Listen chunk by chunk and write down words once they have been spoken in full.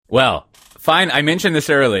Well, fine. I mentioned this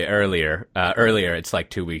earlier. It's like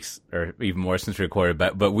 2 weeks or even more since we recorded,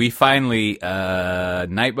 but we finally,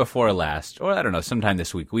 night before last, or I don't know, sometime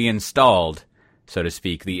this week, we installed, so to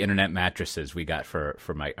speak, the internet mattresses we got for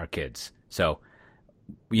our kids. So,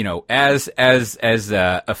 as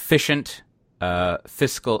efficient,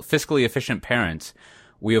 fiscally efficient parents,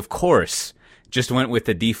 we of course just went with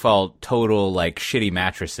the default total like shitty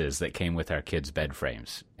mattresses that came with our kids' bed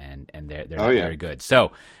frames, and they're not very good.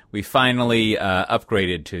 So we finally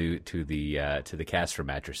upgraded to the Casper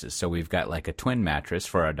mattresses. So we've got like a twin mattress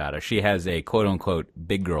for our daughter. She has a quote unquote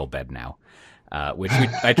big girl bed now, which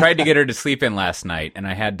I tried to get her to sleep in last night, and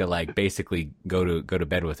I had to like basically go to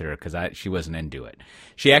bed with her because she wasn't into it.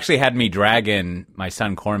 She actually had me drag in my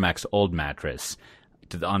son Cormac's old mattress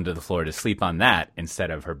onto the floor to sleep on that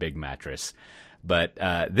instead of her big mattress. But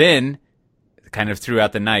then, kind of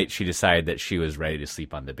throughout the night, she decided that she was ready to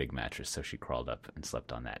sleep on the big mattress, so she crawled up and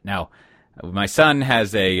slept on that. Now, my son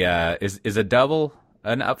has is a double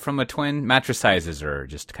and up from a twin. Mattress sizes are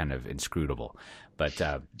just kind of inscrutable, but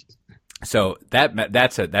so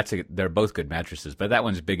that's they're both good mattresses, but that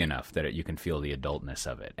one's big enough that you can feel the adultness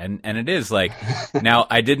of it, and it is like. Now,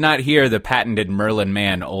 I did not hear the patented Merlin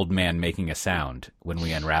Mann old man making a sound when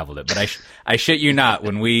we unraveled it, but I shit you not,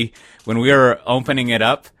 when we were opening it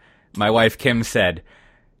up, my wife Kim said,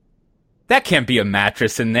 "That can't be a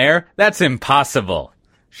mattress in there. That's impossible."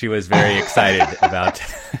 She was very excited about.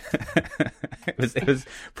 It was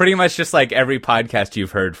pretty much just like every podcast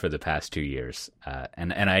you've heard for the past 2 years,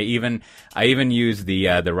 and I even used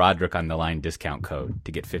the Roderick on the Line discount code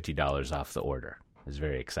to get $50 off the order. It was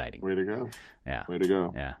very exciting. Way to go! Yeah, way to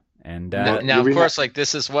go! Yeah, and now of course, like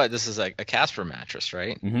this is like a Casper mattress,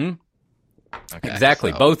 right? Mm-hmm. Okay,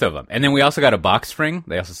 exactly, so. Both of them, and then we also got a box spring.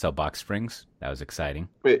 They also sell box springs. That was exciting.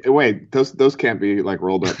 Wait, those can't be like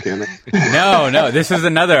rolled up, can they? No. This is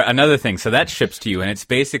another thing. So that ships to you, and it's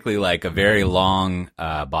basically like a very long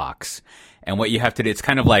box. And what you have to do, it's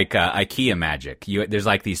kind of like IKEA magic. There's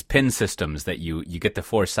like these pin systems that you get the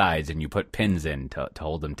four sides, and you put pins in to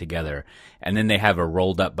hold them together. And then they have a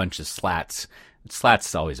rolled up bunch of slats. Slats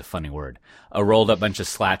is always a funny word. A rolled up bunch of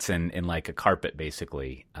slats in like a carpet,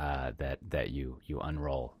 basically, that you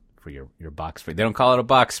unroll for your box spring. They don't call it a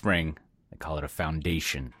box spring. They call it a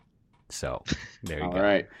foundation. So there you go. All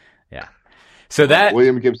right. Yeah. So that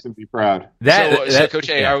William Gibson, be proud. So Coach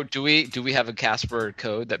A, do we have a Casper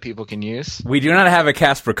code that people can use? We do not have a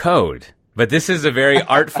Casper code, but this is a very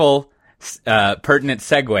artful, pertinent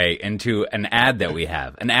segue into an ad that we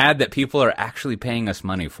have. An ad that people are actually paying us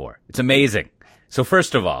money for. It's amazing. So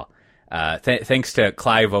first of all, thanks to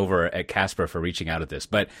Clive over at Casper for reaching out at this.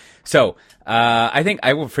 But so I think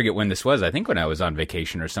I will forget when this was. I think when I was on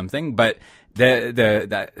vacation or something. But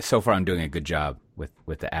so far I'm doing a good job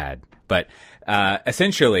with the ad. But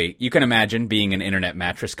essentially, you can imagine being an internet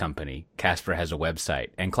mattress company. Casper has a website,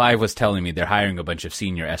 and Clive was telling me they're hiring a bunch of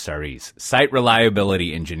senior SREs, site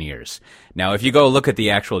reliability engineers. Now, if you go look at the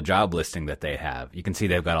actual job listing that they have, you can see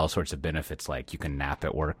they've got all sorts of benefits, like you can nap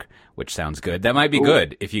at work, which sounds good. That might be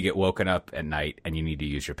good if you get woken up at night and you need to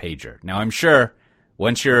use your pager. Now, I'm sure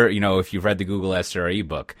once if you've read the Google SRE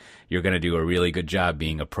book, you're going to do a really good job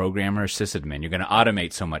being a programmer, sysadmin. You're going to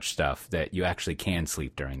automate so much stuff that you actually can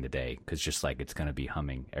sleep during the day, because just like it's going to be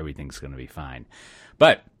humming, everything's going to be fine.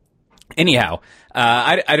 But anyhow,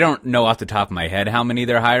 I don't know off the top of my head how many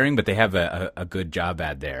they're hiring, but they have a good job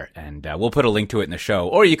ad there, and we'll put a link to it in the show,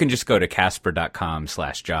 or you can just go to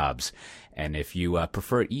casper.com/jobs, and if you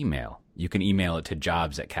prefer email, you can email it to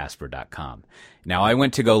jobs@casper.com. Now, I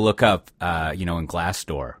went to go look up, in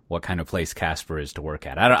Glassdoor, what kind of place Casper is to work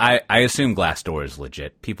at. I assume Glassdoor is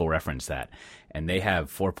legit. People reference that. And they have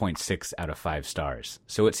 4.6 out of 5 stars.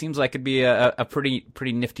 So it seems like it'd be a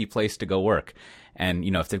pretty nifty place to go work. And,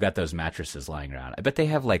 if they've got those mattresses lying around, I bet they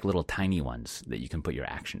have like little tiny ones that you can put your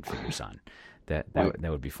action figures on. That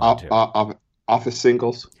would be fun too. Office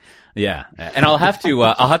singles. Yeah, and I'll have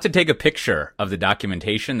to take a picture of the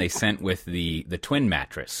documentation they sent with the twin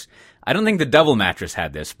mattress. I don't think the double mattress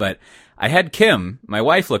had this, but I had Kim, my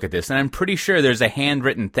wife, look at this, and I'm pretty sure there's a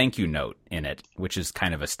handwritten thank you note in it, which is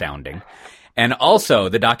kind of astounding. And also,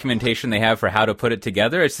 the documentation they have for how to put it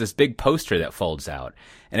together, it's this big poster that folds out.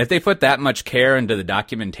 And if they put that much care into the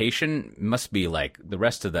documentation, it must be like the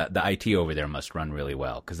rest of the IT over there must run really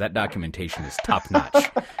well, because that documentation is top notch.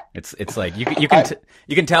 It's like you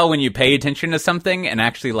can tell when you pay attention to something and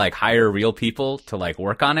actually like hire real people to like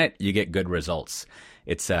work on it, you get good results.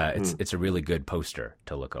 it's a really good poster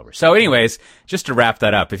to look over. So anyways, just to wrap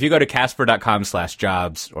that up, if you go to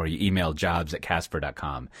casper.com/jobs or you email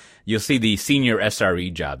jobs@casper.com, you'll see the senior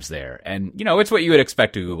SRE jobs there. And, it's what you would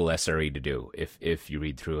expect a Google SRE to do if you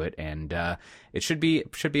read through it. And, it should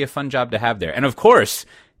be a fun job to have there. And of course,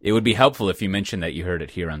 it would be helpful if you mentioned that you heard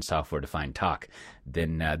it here on Software Defined Talk.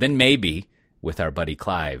 Then maybe with our buddy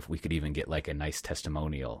Clive, we could even get like a nice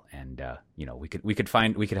testimonial, and we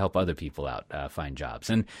could help other people out find jobs.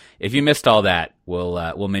 And if you missed all that,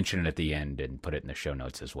 we'll mention it at the end and put it in the show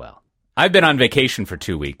notes as well. I've been on vacation for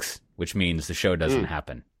 2 weeks, which means the show doesn't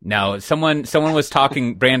happen. Now, someone was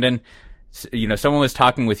talking, Brandon. Someone was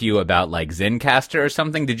talking with you about like Zencastr or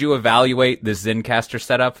something. Did you evaluate this Zencastr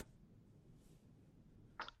setup?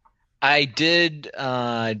 I did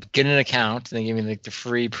get an account. They gave me like the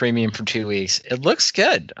free premium for 2 weeks. It looks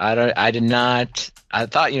good. I did not. I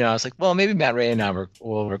thought, I was like, well, maybe Matt Ray and I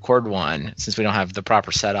will record one since we don't have the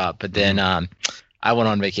proper setup. But then I went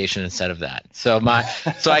on vacation instead of that. So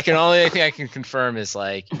I can only thing I can confirm is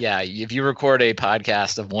like, yeah, if you record a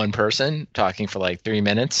podcast of one person talking for like 3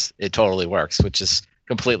 minutes, it totally works, which is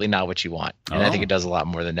completely not what you want. And I think it does a lot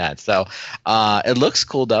more than that. So it looks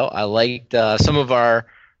cool though. I liked some of our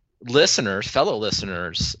fellow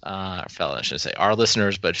listeners, our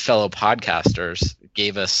podcasters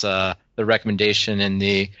gave us the recommendation in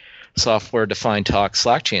the Software Defined Talk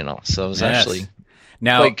Slack channel. So it was actually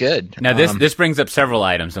quite good. Now this brings up several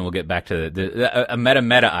items, and we'll get back to a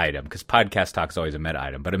meta item, because podcast talk is always a meta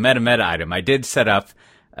item. But a meta item, I did set up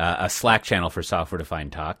a Slack channel for Software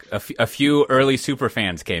Defined Talk. A few early super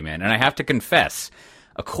fans came in, and I have to confess,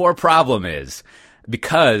 a core problem is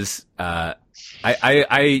because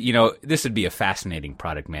this would be a fascinating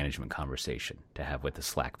product management conversation to have with the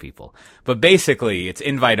Slack people. But basically, it's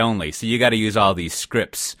invite only. So you got to use all these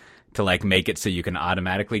scripts to like make it so you can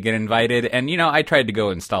automatically get invited. And, I tried to go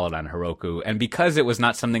install it on Heroku. And because it was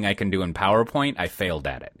not something I can do in PowerPoint, I failed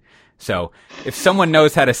at it. So if someone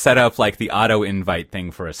knows how to set up like the auto invite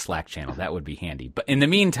thing for a Slack channel, that would be handy. But in the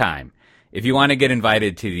meantime, if you want to get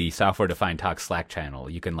invited to the Software Defined Talk Slack channel,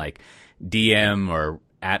 you can like DM or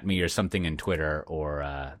at me or something in Twitter, or,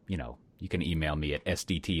 you can email me at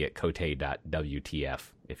sdt@cote.wtf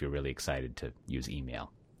if you're really excited to use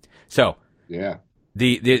email. So yeah,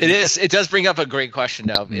 it does bring up a great question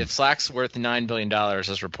though. If Slack's worth $9 billion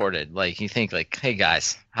as reported, like you think like, hey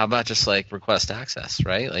guys, how about just like request access,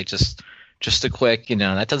 right? Like just a quick,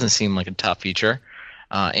 that doesn't seem like a tough feature.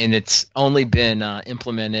 And it's only been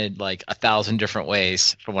implemented like 1,000 different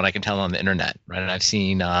ways from what I can tell on the internet, right? And I've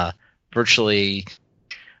seen virtually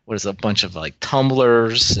a bunch of like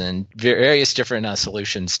tumblers and various different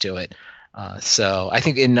solutions to it. So I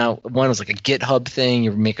think one was like a GitHub thing.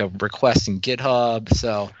 You make a request in GitHub.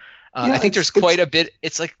 So I think there's quite a bit.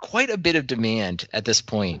 It's like quite a bit of demand at this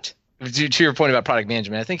point. To your point about product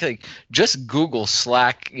management, I think like just Google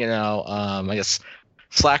Slack, I guess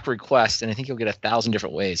Slack request, and I think you'll get 1,000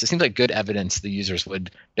 different ways. It seems like good evidence the users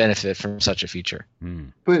would benefit from such a feature.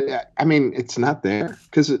 But I mean, it's not there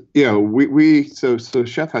because so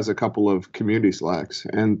Chef has a couple of community Slacks,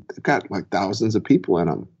 and they've got like thousands of people in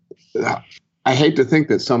them. I hate to think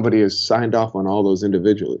that somebody has signed off on all those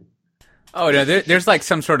individually. Oh no, there's like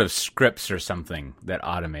some sort of scripts or something that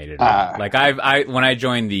automated it. Like when I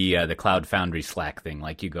joined the Cloud Foundry Slack thing,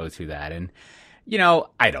 like you go through that, and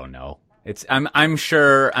I don't know. I'm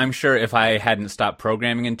sure if I hadn't stopped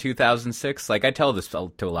programming in 2006, like I tell this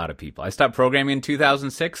to a lot of people, I stopped programming in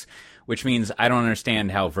 2006, which means I don't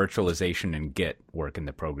understand how virtualization and Git work in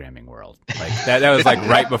the programming world. Like that was like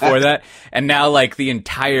right before that. And now like the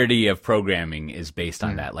entirety of programming is based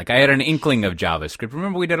on that. Like I had an inkling of JavaScript.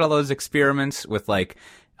 Remember we did all those experiments with like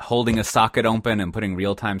holding a socket open and putting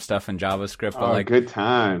real-time stuff in JavaScript. But like good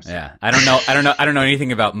times. Yeah. I don't know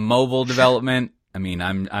anything about mobile development. I mean,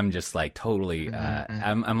 I'm just like totally.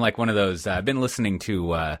 I'm like one of those. I've been listening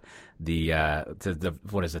to the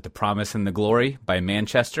what is it? The Promise and the Glory by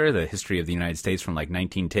Manchester, the history of the United States from like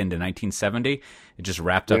 1910 to 1970. It just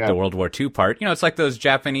wrapped up the World War II part. It's like those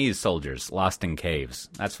Japanese soldiers lost in caves.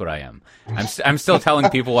 That's what I am. I'm still telling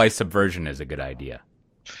people why subversion is a good idea.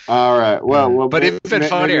 All right. Well, but even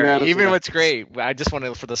funnier, even what's great, I just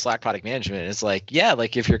wanted for the Slack product management. It's like,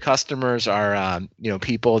 like if your customers are,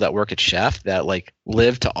 people that work at Chef that like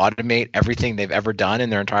live to automate everything they've ever done in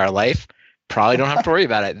their entire life, probably don't have to worry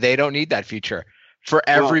about it. They don't need that feature. For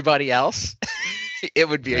everybody else, it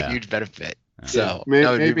would be a huge benefit. So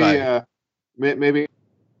maybe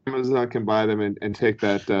Amazon can buy them and take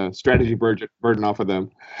that strategy burden off of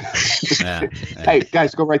them. Hey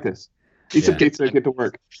guys, go write this. Eat some pizza and get to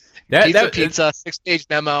work. Pizza, 6-page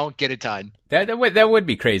memo, get it done. That would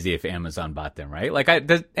be crazy if Amazon bought them, right? Like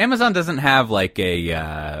Amazon doesn't have like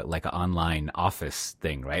an online office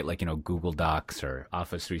thing, right? Like, Google Docs or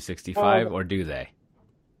Office 365, or do they?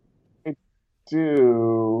 They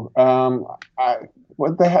do.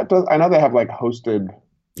 What they have? I know they have like hosted.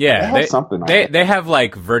 Yeah, they have something. They have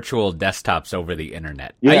like virtual desktops over the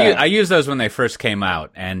internet. Yeah. I used those when they first came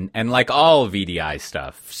out, and like all VDI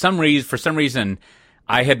stuff, for some reason,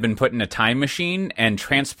 I had been put in a time machine and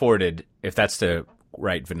transported, if that's the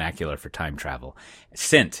right vernacular for time travel,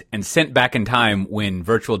 sent back in time when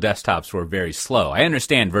virtual desktops were very slow. I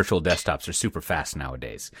understand virtual desktops are super fast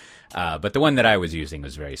nowadays, but the one that I was using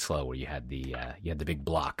was very slow, where you had the big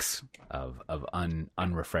blocks of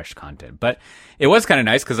unrefreshed content. But it was kind of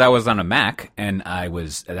nice because I was on a Mac, and I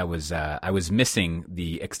was missing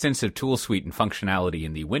the extensive tool suite and functionality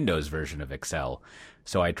in the Windows version of Excel.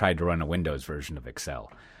 So I tried to run a Windows version of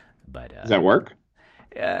Excel, but does that work?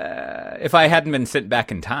 If I hadn't been sent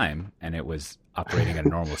back in time and it was operating at a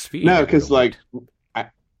normal speed. No, because like I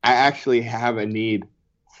actually have a need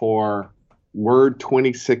for Word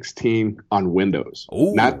 2016 on Windows,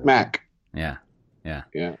 not Mac. Yeah.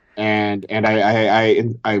 And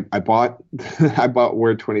I bought I bought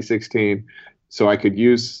Word 2016 so I could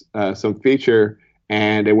use some feature,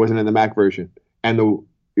 and it wasn't in the Mac version. And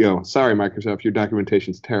sorry Microsoft, your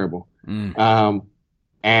documentation's terrible.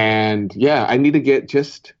 And yeah, I need to get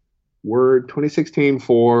just Word 2016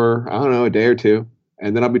 for, I don't know, a day or two,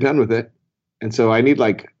 and then I'll be done with it. And so I need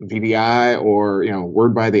like VDI or,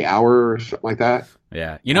 Word by the hour or something like that.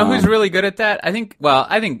 Yeah. Who's really good at that? I think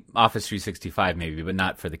Office 365 maybe, but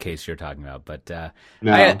not for the case you're talking about. But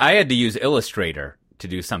no. I had to use Illustrator to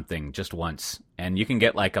do something just once, and you can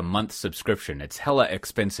get like a month subscription. It's hella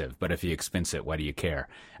expensive, but if you expense it, why do you care?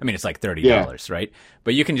 I mean, it's like $30, right?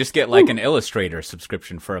 But you can just get like an Illustrator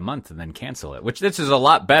subscription for a month and then cancel it, which this is a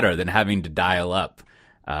lot better than having to dial up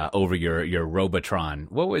over your Robotron.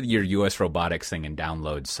 What with your US Robotics thing and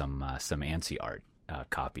download some ANSI art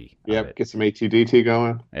copy. Yep, get some AT&T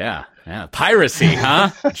going. Yeah. Piracy, huh?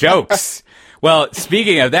 Jokes. Well,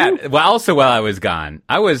 speaking of that, also while I was gone,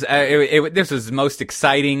 this was the most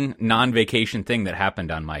exciting non-vacation thing that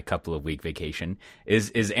happened on my couple of week vacation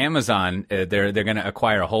is Amazon. They're going to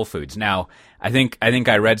acquire Whole Foods. Now, I think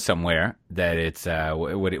I read somewhere that it's,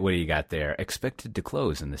 what do you got there? Expected to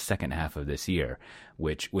close in the second half of this year,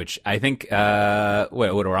 which I think,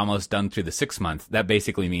 we're almost done through the 6 month. That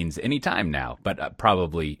basically means any time now, but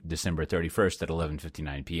probably December 31st at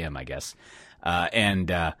 11:59 p.m., I guess.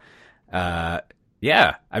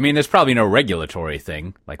 Yeah, I mean, there's probably no regulatory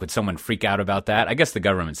thing. Like, would someone freak out about that? I guess the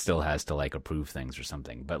government still has to like approve things or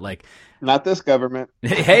something, but like, not this government.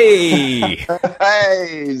 Hey,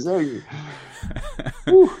 hey, zing.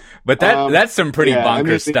 But that's some pretty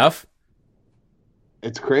bonkers stuff.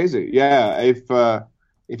 It's crazy. Yeah,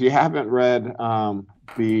 if you haven't read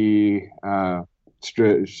the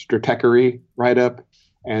Stratechery write up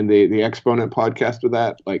and the Exponent podcast with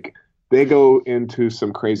that, like, they go into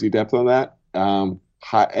some crazy depth on that. And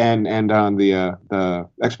on the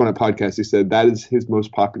Exponent podcast, he said that is his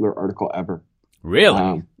most popular article ever.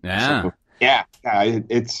 Really? Yeah. So, yeah.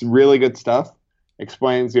 It's really good stuff.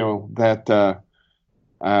 Explains, that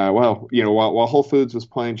while Whole Foods was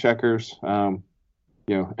playing checkers,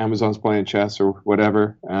 Amazon's playing chess or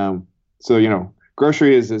whatever. So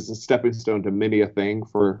grocery is a stepping stone to many a thing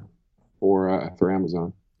for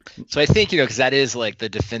Amazon. So I think, because that is like the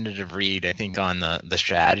definitive read, I think, on the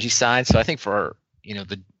strategy side. So I think for,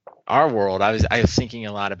 our world, I was thinking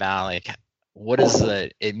a lot about like, what does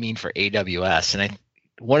it mean for AWS? And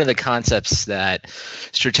one of the concepts that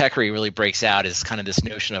Stratechery really breaks out is kind of this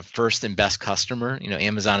notion of first and best customer.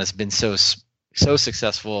 Amazon has been so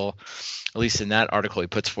successful, at least in that article, he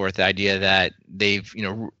puts forth the idea that they've,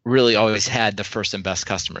 really always had the first and best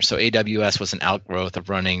customer. So AWS was an outgrowth of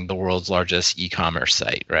running the world's largest e-commerce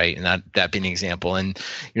site, right? And that being an example. And,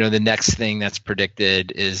 the next thing that's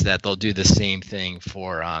predicted is that they'll do the same thing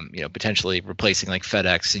for, potentially replacing like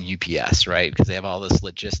FedEx and UPS, right? Because they have all this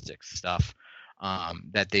logistics stuff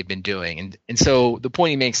that they've been doing. And so the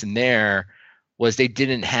point he makes in there was they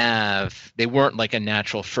weren't like a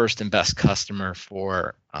natural first and best customer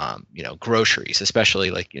for, groceries, especially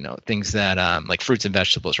like, things that like fruits and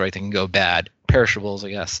vegetables, right? They can go bad, perishables, I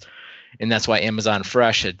guess. And that's why Amazon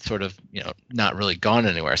Fresh had sort of, not really gone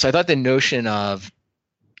anywhere. So I thought the notion of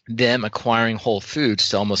them acquiring Whole Foods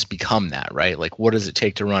to almost become that, right? Like, what does it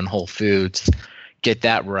take to run Whole Foods, get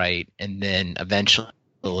that right, and then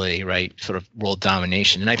eventually, right, sort of world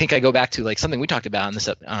domination. And I think I go back to like something we talked about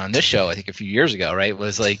on this show, I think a few years ago, right?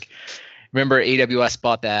 Was like, remember AWS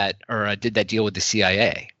bought that or did that deal with the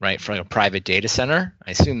CIA, right, for like a private data center.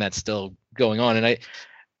 I assume that's still going on, and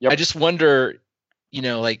I just wonder,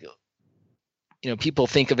 like, people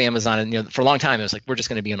think of Amazon, and for a long time it was like we're just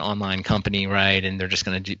going to be an online company, right, and they're just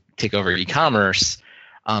going to take over e-commerce.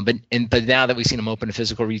 But now that we've seen them open a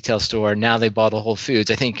physical retail store, now they bought a Whole Foods.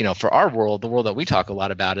 I think for our world, the world that we talk a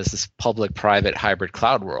lot about is this public-private hybrid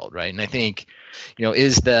cloud world, right? And I think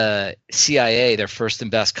is the CIA their first and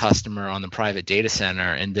best customer on the private data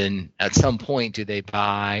center, and then at some point do they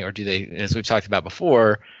buy, or do they, as we've talked about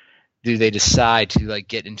before, do they decide to like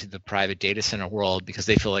get into the private data center world because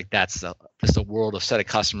they feel like that's the world of set of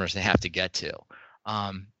customers they have to get to?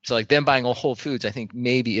 So like them buying Whole Foods, I think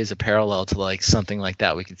maybe is a parallel to like something like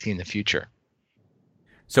that we could see in the future.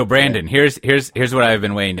 So Brandon, here's what I've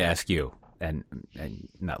been waiting to ask you, and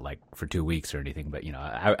not like for 2 weeks or anything, but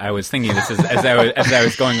I was thinking this as I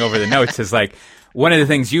was going over the notes, is like one of the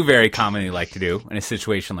things you very commonly like to do in a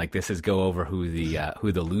situation like this is go over who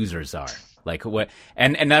the losers are. Like what,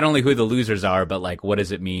 and not only who the losers are, but like what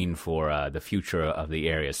does it mean for the future of the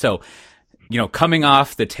area? So, coming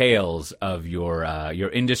off the tails of your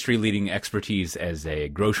industry leading expertise as a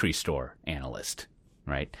grocery store analyst,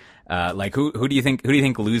 right? Like who do you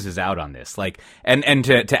think loses out on this? Like, and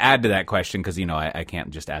to add to that question, because I can't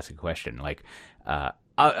just ask a question. Like,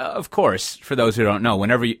 of course, for those who don't know,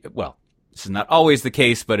 this is not always the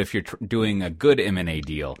case, but if you're doing a good M&A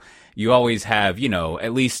deal, you always have,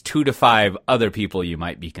 at least 2 to 5 other people you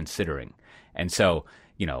might be considering. And so,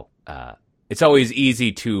 it's always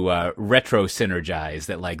easy to retro synergize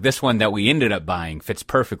that, like, this one that we ended up buying fits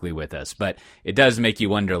perfectly with us. But it does make you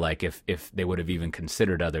wonder, like, if they would have even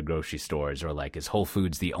considered other grocery stores, or like, is Whole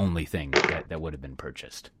Foods the only thing that would have been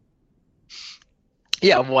purchased?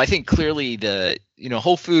 Yeah, well, I think clearly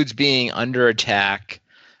Whole Foods being under attack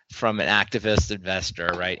from an activist investor,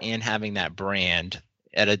 right, and having that brand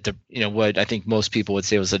at what I think most people would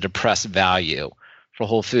say was a depressed value for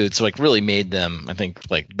Whole Foods, so like really made them, I think,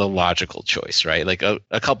 like the logical choice, right? Like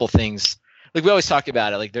a couple things, like we always talk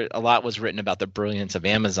about it, like a lot was written about the brilliance of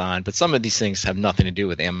Amazon, but some of these things have nothing to do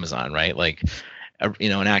with Amazon, right? Like an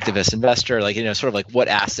activist investor, like sort of like what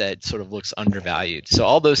asset sort of looks undervalued. So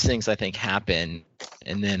all those things I think happen,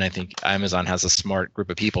 and then I think Amazon has a smart group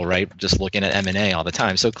of people, right, just looking at M&A all the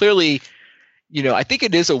time. So clearly, I think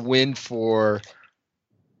it is a win for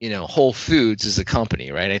Whole Foods as a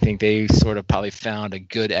company, right? I think they sort of probably found a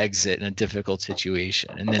good exit in a difficult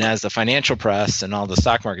situation. And then as the financial press and all the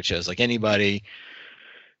stock market shows, like anybody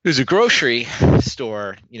who's a grocery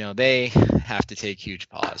store, they have to take huge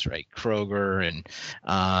pause, right? Kroger and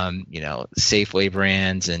Safeway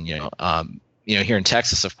brands, and here in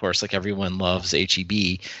Texas, of course, like everyone loves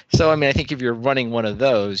HEB. So I mean, I think if you're running one of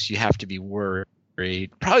those, you have to be worried.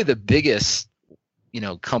 Probably the biggest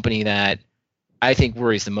company that I think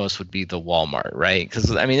worries the most would be the Walmart, right?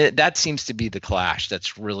 Because I mean, that seems to be the clash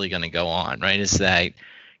that's really going to go on, right? Is that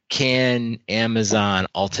can Amazon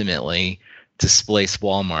ultimately displace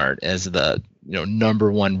Walmart as the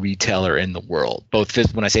number one retailer in the world? Both,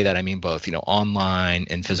 when I say that, I mean both online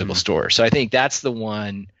and physical stores. So I think that's the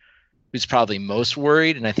one who's probably most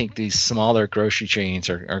worried, and I think these smaller grocery chains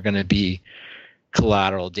are going to be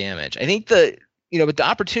collateral damage. I think but the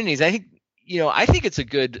opportunities, I think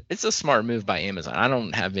it's a smart move by Amazon. I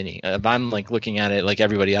don't have any. If I'm like looking at it like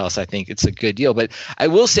everybody else, I think it's a good deal. But I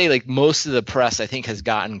will say, like, most of the press, I think, has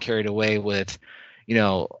gotten carried away with,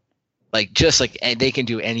 like just like they can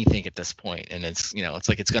do anything at this point, and it's it's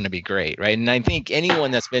like it's going to be great, right? And I think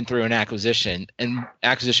anyone that's been through an acquisition and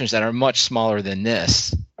acquisitions that are much smaller than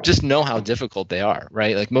this just know how difficult they are,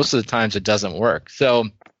 right? Like most of the times it doesn't work. So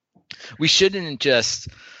we shouldn't just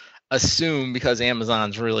assume because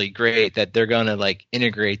Amazon's really great that they're going to like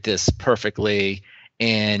integrate this perfectly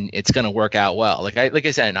and it's going to work out well. Like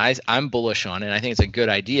I said, I'm bullish on it. I think it's a good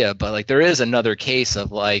idea, but like there is another case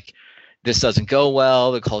of like this doesn't go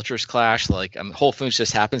well, the cultures clash. Like Whole Foods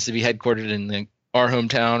just happens to be headquartered in our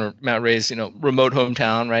hometown, or Matt Ray's remote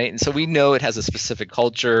hometown, right? And so we know it has a specific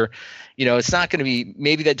culture. It's not going to be,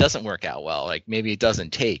 maybe that doesn't work out well. Like maybe it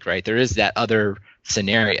doesn't take, right? There is that other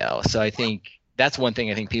scenario. So I think that's one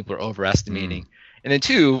thing I think people are overestimating. And then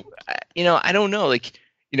two, I don't know, like,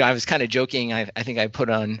 I was kind of joking. I think I put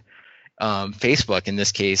on Facebook in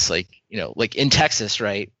this case, like in Texas,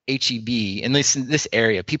 right? HEB, in this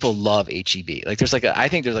area, people love HEB. Like I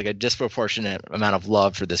think there's like a disproportionate amount of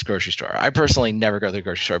love for this grocery store. I personally never go to the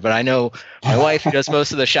grocery store, but I know my wife who does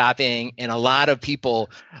most of the shopping, and a lot of people,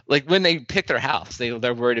 like when they pick their house,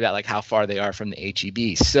 they're worried about like how far they are from the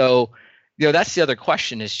HEB. So, that's the other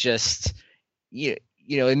question is just,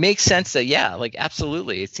 it makes sense that, yeah, like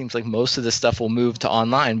absolutely. It seems like most of this stuff will move to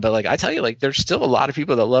online, but like I tell you, like there's still a lot of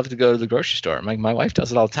people that love to go to the grocery store. Like my wife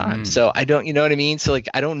does it all the time. So I don't, you know what I mean? So like,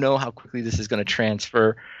 I don't know how quickly this is going to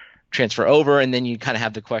transfer over. And then you kind of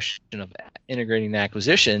have the question of integrating the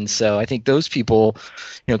acquisition. So I think those people,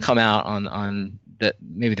 come out on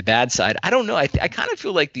maybe the bad side. I don't know. I kind of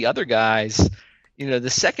feel like the other guys, the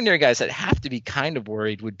secondary guys that have to be kind of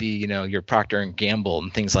worried would be, your Procter and Gamble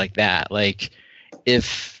and things like that. Like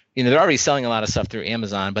if, they're already selling a lot of stuff through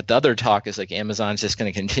Amazon, but the other talk is like Amazon's just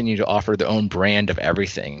going to continue to offer their own brand of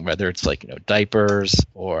everything, whether it's like, diapers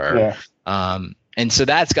or, and so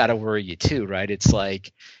that's got to worry you too, right? It's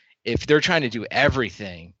like, if they're trying to do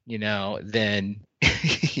everything, then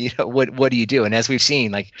what do you do? And as we've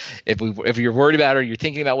seen, like if you're worried about it or you're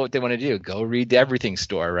thinking about what they want to do, go read the Everything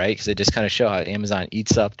Store, right? Because they just kind of show how Amazon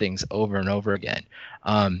eats up things over and over again.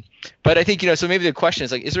 But I think, so maybe the question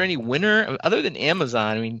is like, is there any winner other than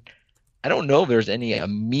Amazon? I mean, I don't know if there's any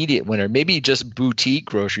immediate winner. Maybe just boutique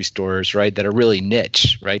grocery stores, right, that are really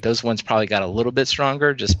niche, right? Those ones probably got a little bit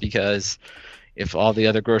stronger just because if all the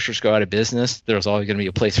other grocers go out of business, there's always going to be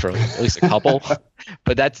a place for at least a couple.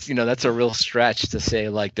 But that's a real stretch to say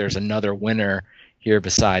like there's another winner here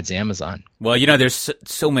besides Amazon. Well, there's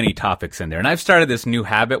so many topics in there. And I've started this new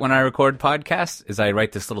habit when I record podcasts is I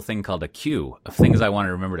write this little thing called a queue of things I want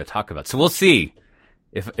to remember to talk about. So we'll see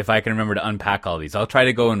if I can remember to unpack all these. I'll try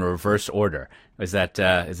to go in reverse order. Is that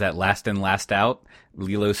last in, last out?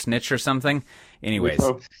 Lilo Snitch or something? Anyways,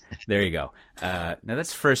 there you go. Now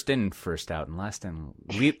that's first in, first out, and last in.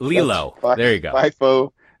 Lilo. There you go.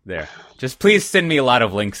 FIFO. There. Just please send me a lot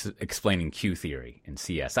of links explaining Q theory in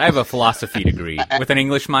CS. I have a philosophy degree with an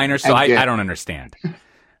English minor, so I don't understand.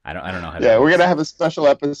 I don't know how to. Yeah, we're gonna have a special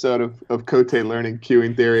episode of Cote learning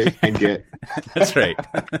queuing theory and Git. That's right.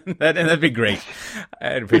 That'd be great.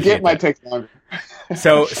 I'd appreciate Git might take longer.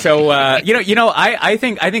 So I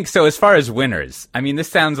think so. As far as winners, I mean, this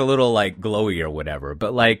sounds a little like glowy or whatever,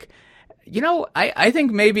 but like, I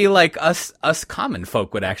think maybe like us common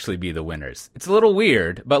folk would actually be the winners. It's a little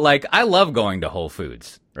weird, but like I love going to Whole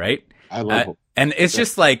Foods, right? I love it. And it's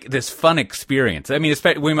just like this fun experience. I mean,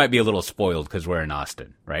 we might be a little spoiled because we're in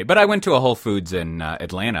Austin, right? But I went to a Whole Foods in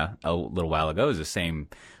Atlanta a little while ago. It was the same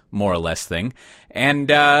more or less thing. And,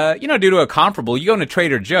 due to a comparable, you go into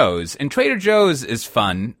Trader Joe's, and Trader Joe's is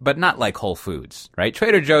fun, but not like Whole Foods, right?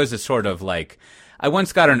 Trader Joe's is sort of like, I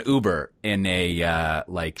once got an Uber in a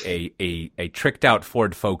tricked out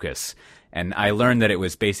Ford Focus. And I learned that it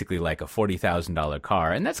was basically like a $40,000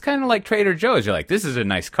 car. And that's kind of like Trader Joe's. You're like, this is a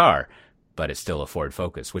nice car, but it's still a Ford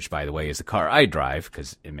Focus, which, by the way, is a car I drive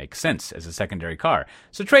because it makes sense as a secondary car.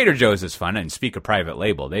 So Trader Joe's is fun, and speak of private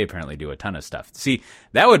label, they apparently do a ton of stuff. See,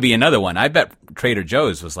 that would be another one. I bet Trader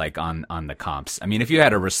Joe's was like on the comps. I mean, if you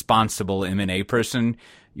had a responsible M&A person,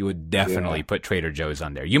 you would definitely put Trader Joe's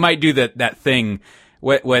on there. You might do that thing.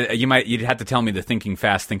 You'd have to tell me the thinking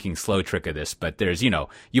fast, thinking slow trick of this, but there's,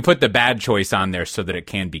 you put the bad choice on there so that it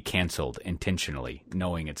can be canceled intentionally,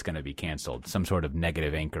 knowing it's going to be canceled, some sort of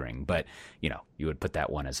negative anchoring. But, you would put that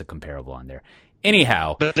one as a comparable on there.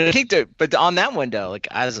 Anyhow. But I think but on that window, like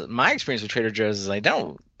as my experience with Trader Joe's is they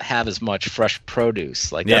don't have as much fresh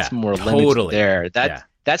produce. Like that's more limited there.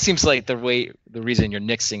 That seems like the reason you're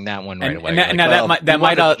nixing that one right away. That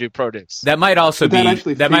might do produce. That might also be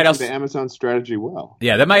the Amazon strategy well.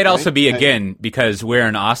 Yeah, that might also be again because we're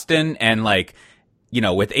in Austin and like,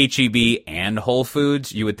 with HEB and Whole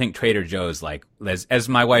Foods, you would think Trader Joe's like as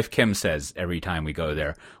my wife Kim says every time we go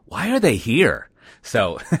there, why are they here?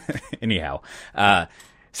 So anyhow,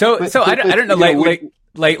 so I don't know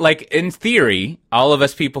like in theory, all of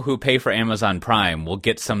us people who pay for Amazon Prime will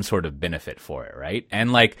get some sort of benefit for it, right?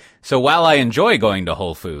 And like, so while I enjoy going to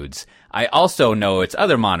Whole Foods, I also know its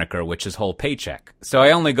other moniker, which is Whole Paycheck. So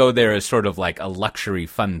I only go there as sort of like a luxury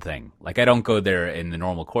fun thing. Like I don't go there in the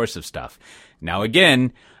normal course of stuff. Now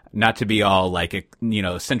again, not to be all like,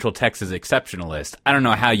 Central Texas exceptionalist, I don't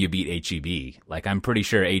know how you beat HEB. Like I'm pretty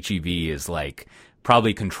sure HEB is like,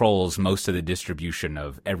 probably controls most of the distribution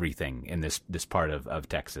of everything in this part of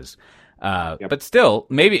Texas. But still,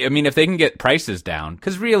 maybe, I mean, if they can get prices down,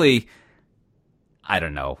 because really, I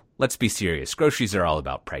don't know. Let's be serious. Groceries are all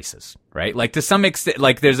about prices, right? Like to some extent,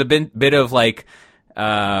 like there's a bit of like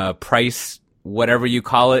price, whatever you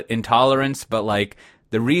call it, intolerance. But like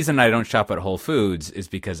the reason I don't shop at Whole Foods is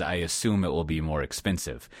because I assume it will be more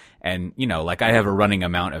expensive. And, like I have a running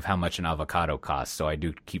amount of how much an avocado costs, so I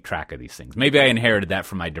do keep track of these things. Maybe I inherited that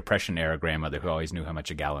from my Depression-era grandmother who always knew how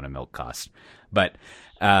much a gallon of milk cost. But,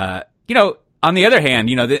 on the other hand,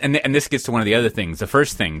 and this gets to one of the other things. The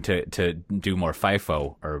first thing to do more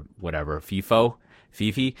FIFO or whatever, FIFO,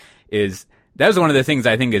 is that was one of the things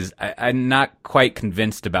I think is I'm not quite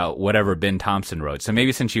convinced about whatever Ben Thompson wrote. So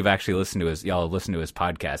maybe since you've actually y'all have listened to his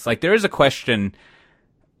podcast, like there is a question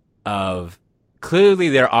of clearly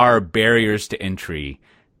there are barriers to entry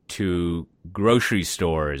to grocery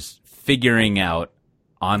stores figuring out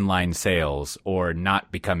online sales or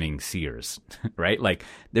not becoming Sears, right? Like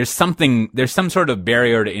there's some sort of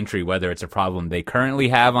barrier to entry, whether it's a problem they currently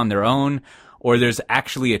have on their own or there's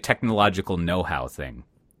actually a technological know-how thing.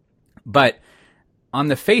 But on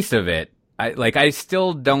the face of it, I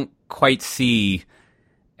still don't quite see,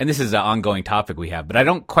 and this is an ongoing topic we have, but I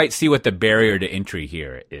don't quite see what the barrier to entry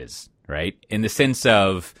here is, right? In the sense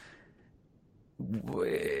of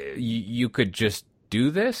you could just do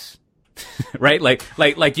this, right?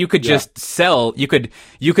 Like you could just sell, you could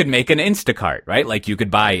make an Instacart, right? Like you could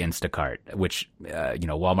buy Instacart, which,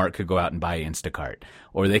 Walmart could go out and buy Instacart,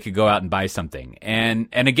 or they could go out and buy something. And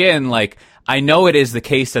again, like I know it is the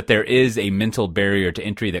case that there is a mental barrier to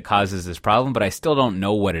entry that causes this problem, but I still don't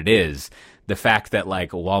know what it is. The fact that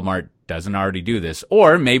like Walmart doesn't already do this,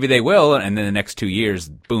 or maybe they will, and then the next 2 years,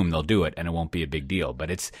 boom, they'll do it and it won't be a big deal.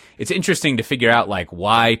 But it's interesting to figure out like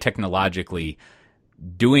why technologically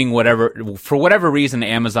doing for whatever reason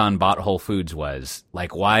Amazon bought Whole Foods was,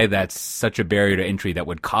 like why that's such a barrier to entry that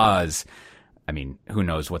would cause, I mean, who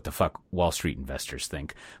knows what the fuck Wall Street investors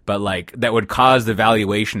think, but like that would cause the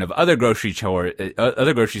valuation of other grocery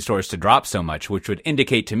stores to drop so much, which would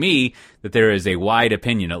indicate to me that there is a wide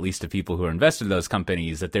opinion, at least of people who are invested in those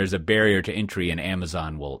companies, that there's a barrier to entry and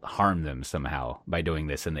Amazon will harm them somehow by doing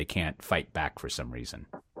this and they can't fight back for some reason.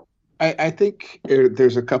 I think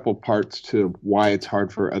there's a couple parts to why it's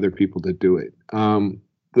hard for other people to do it.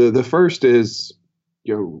 The first is,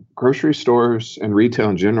 grocery stores and retail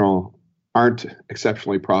in general aren't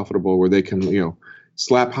exceptionally profitable where they can,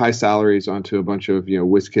 slap high salaries onto a bunch of,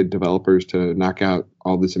 WizKid developers to knock out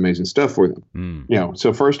all this amazing stuff for them.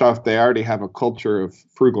 So first off, they already have a culture of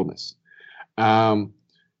frugalness.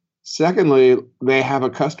 Secondly, they have a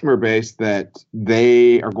customer base that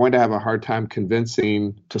they are going to have a hard time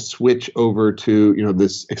convincing to switch over to,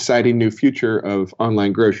 this exciting new future of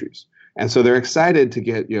online groceries. And so they're excited to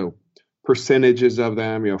get, percentages of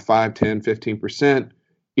them, 5, 10, 15%,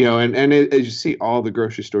 as you see, all the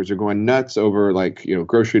grocery stores are going nuts over like,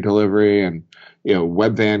 grocery delivery and,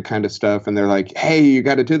 web van kind of stuff. And they're like, hey, you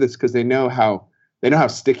got to do this because they know how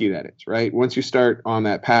sticky that is, right? Once you start on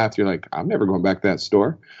that path, you're like, I'm never going back to that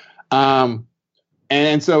store.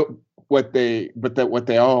 And so what they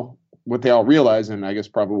all realize, and I guess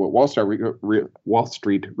probably what Wall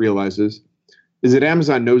Street realizes, is that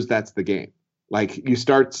Amazon knows that's the game. Like you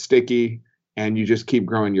start sticky and you just keep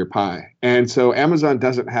growing your pie. And so Amazon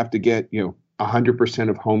doesn't have to get 100%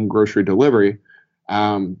 of home grocery delivery.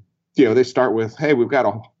 They start with, hey, we've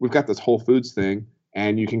got this Whole Foods thing,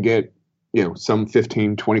 and you can get some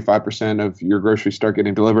 15, 25% of your groceries start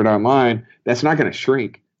getting delivered online. That's not going to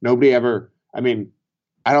shrink. Nobody ever, I don't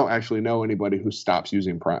actually know anybody who stops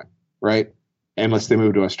using Prime, right? Unless they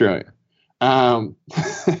move to Australia.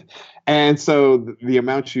 And so the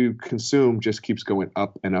amount you consume just keeps going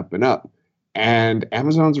up and up and up. And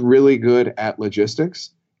Amazon's really good at logistics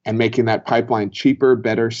and making that pipeline cheaper,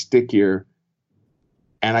 better, stickier.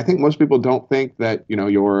 And I think most people don't think that,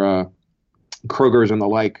 your Kroger's and the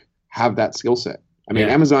like have that skill set.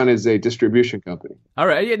 Amazon is a distribution company. All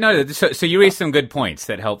right. Yeah, no, so you raised some good points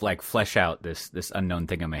that help like flesh out this unknown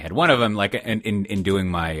thing in my head. One of them, like in doing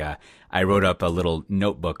my, I wrote up a little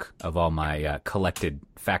notebook of all my collected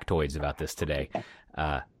factoids about this today,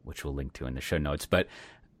 which we'll link to in the show notes. But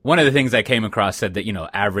one of the things I came across said that,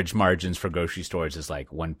 average margins for grocery stores is like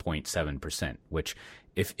 1.7%, which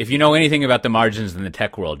if you know anything about the margins in the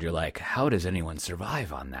tech world, you're like, how does anyone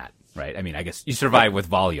survive on that? Right. I guess you survive with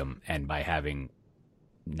volume and by having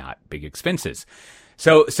not big expenses.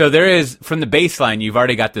 So there is, from the baseline, you've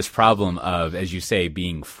already got this problem of, as you say,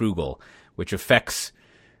 being frugal, which affects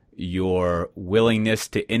your willingness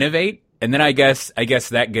to innovate. And then I guess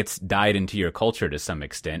that gets dyed into your culture to some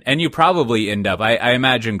extent. And you probably end up, I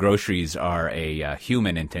imagine groceries are a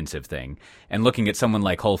human intensive thing. And looking at someone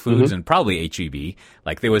like Whole Foods and probably H-E-B,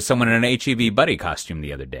 like there was someone in an H-E-B buddy costume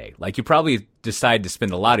the other day. Like you probably decide to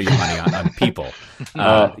spend a lot of your money on people.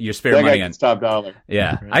 Your spare money on top dollar.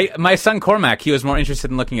 Yeah. Right. My son Cormac, he was more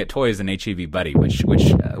interested in looking at toys than H-E-B buddy, which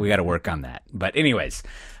we got to work on that. But anyways,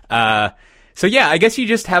 so yeah, I guess you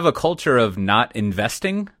just have a culture of not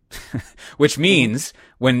investing. Which means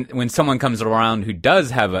when someone comes around who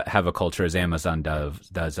does have a culture, as Amazon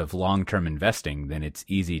does of long-term investing, then it's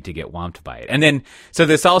easy to get whomped by it. And then so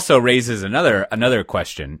this also raises another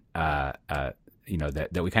question that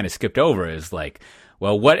we kind of skipped over, is like,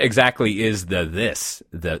 well, what exactly is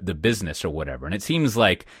the business or whatever? And it seems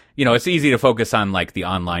like, you know, it's easy to focus on like the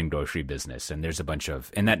online grocery business. And there's a bunch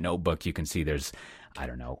of, in that notebook, you can see there's, I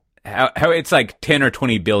don't know, how it's like 10 or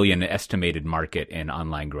 20 billion estimated market in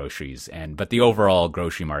online groceries. But the overall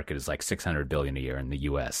grocery market is like 600 billion a year in the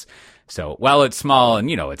US. So while it's small and,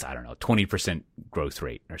 you know, it's, I don't know, 20% growth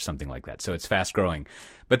rate or something like that. So it's fast growing.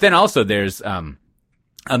 But then also there's,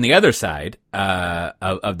 on the other side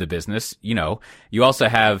of the business, you know, you also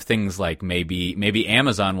have things like maybe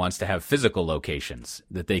Amazon wants to have physical locations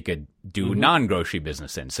that they could do non-grocery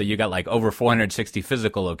business in. So you got like over 460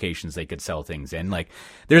 physical locations they could sell things in. Like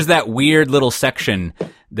there's that weird little section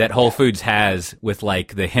that Whole Foods has with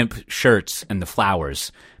like the hemp shirts and the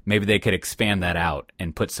flowers. Maybe they could expand that out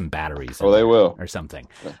and put some batteries in they will. Or something.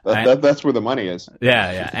 That's where the money is.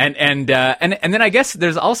 Yeah. And then I guess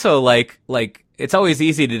there's also like it's always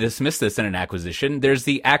easy to dismiss this in an acquisition. There's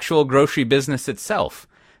the actual grocery business itself.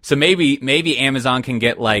 So maybe Amazon can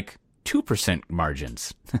get like 2%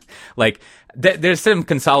 margins. Like there's some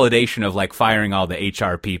consolidation of like firing all the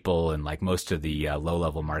HR people and like most of the low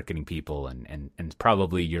level marketing people and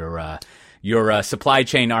probably your supply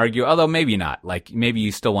chain although maybe not. Like maybe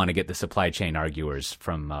you still want to get the supply chain arguers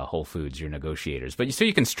from Whole Foods, your negotiators. But so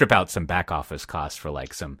you can strip out some back office costs for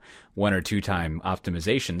like some 1 or 2 time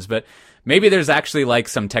optimizations. But maybe there's actually like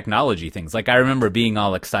some technology things. Like I remember being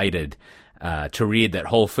all excited to read that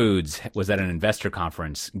Whole Foods was at an investor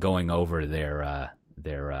conference going over their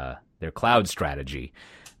cloud strategy.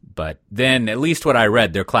 But then at least what I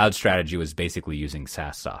read, their cloud strategy was basically using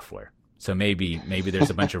SaaS software. So maybe there's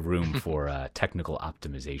a bunch of room for technical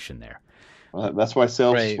optimization there. Well, that's why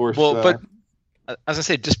Salesforce. Right. Well, but I was gonna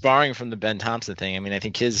say, just borrowing from the Ben Thompson thing. I mean, I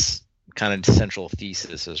think his kind of central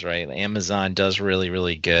thesis is right. Amazon does really,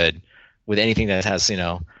 really good with anything that has, you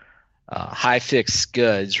know, high fixed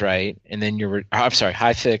goods, right? And then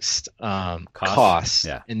high fixed costs,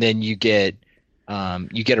 yeah. And then you get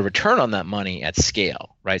a return on that money at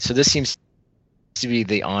scale, right? So this seems to be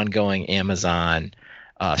the ongoing Amazon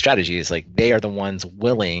strategy. Is like they are the ones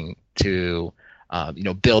willing to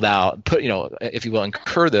build out, put, if you will,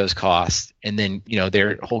 incur those costs, and then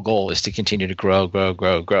their whole goal is to continue to grow,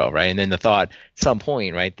 right? And then the thought at some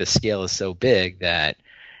point, right, the scale is so big that,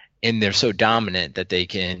 and they're so dominant that they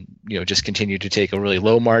can just continue to take a really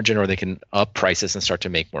low margin, or they can up prices and start to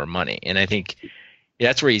make more money. And I think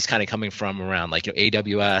that's where he's kind of coming from around, like,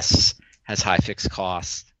 AWS has high fixed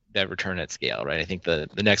costs that return at scale, right? I think the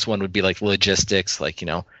next one would be like logistics, like,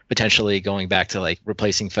 potentially going back to like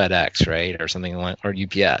replacing FedEx, right? Or something like, or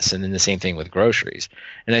UPS. And then the same thing with groceries.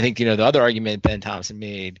 And I think, the other argument Ben Thompson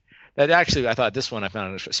made that actually I thought this one I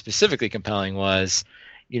found specifically compelling was,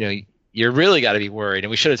 you're really got to be worried.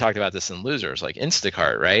 And we should have talked about this in Losers, like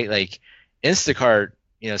Instacart, right? Like Instacart,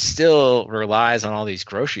 still relies on all these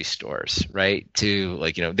grocery stores, right? To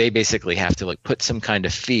like, they basically have to like put some kind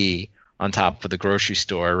of fee on top of the grocery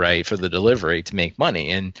store, right, for the delivery to make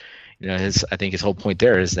money. And I think his whole point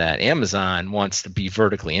there is that Amazon wants to be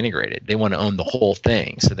vertically integrated. They want to own the whole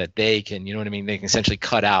thing so that they can, they can essentially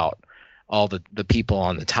cut out all the people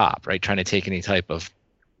on the top, right, trying to take any type of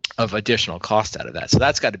additional cost out of that. So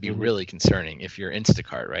that's got to be really concerning if you're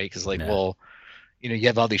Instacart, right? Because well, you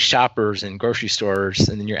have all these shoppers in grocery stores,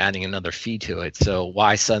 and then you're adding another fee to it. So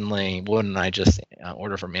why suddenly wouldn't I just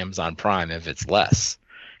order from Amazon Prime if it's less?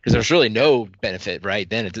 Because there's really no benefit, right?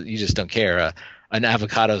 Then you just don't care. An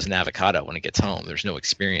avocado is an avocado when it gets home. There's no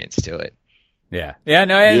experience to it. Yeah.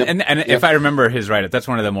 No, and if I remember his write-up, that's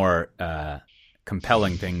one of the more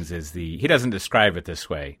compelling things is he doesn't describe it this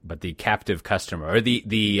way, but the captive customer, or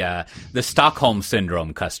the Stockholm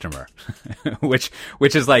syndrome customer, which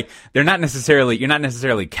is like you're not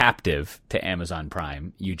necessarily captive to Amazon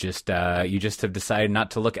Prime. You just have decided not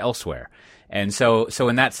to look elsewhere. And so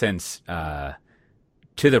in that sense,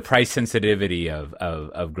 to the price sensitivity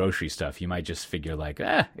of grocery stuff, you might just figure like,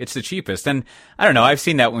 it's the cheapest. And I don't know, I've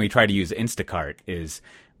seen that when we try to use Instacart, is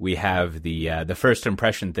we have the first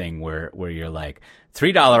impression thing where you're like,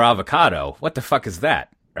 $3 avocado, what the fuck is that?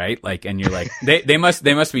 Right? Like, and you're like, they must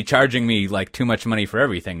be charging me like too much money for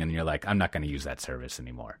everything. And you're like, I'm not going to use that service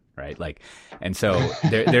anymore. Right? Like, and so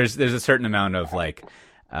there's a certain amount of like,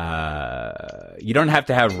 you don't have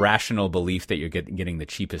to have rational belief that you're getting the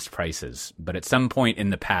cheapest prices, but at some point in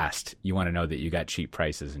the past, you want to know that you got cheap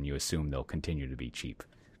prices, and you assume they'll continue to be cheap.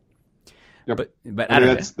 Yep. But I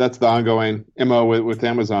mean, that's the ongoing MO with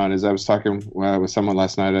Amazon. Is I was talking with someone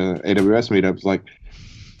last night at an AWS meetup. It's like,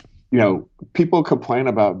 people complain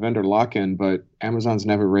about vendor lock-in, but Amazon's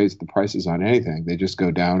never raised the prices on anything. They just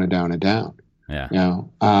go down and down and down. Yeah.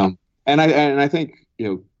 And I think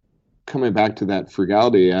coming back to that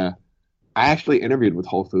frugality, I actually interviewed with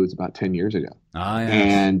Whole Foods about 10 years ago. Oh, yeah.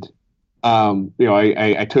 And,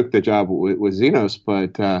 I took the job with Xenos,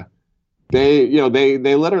 but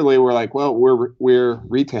they literally were like, well, we're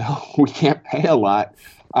retail. We can't pay a lot.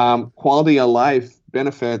 Quality of life,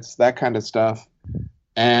 benefits, that kind of stuff.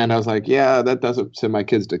 And I was like, yeah, that doesn't send my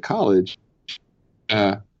kids to college.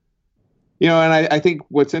 And I think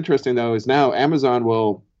what's interesting though is now Amazon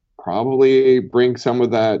will probably bring some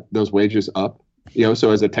of those wages up.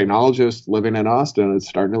 So as a technologist living in Austin, it's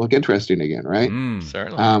starting to look interesting again, right?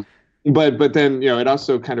 Certainly. But then it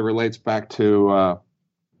also kind of relates back to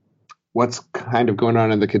what's kind of going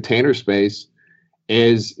on in the container space.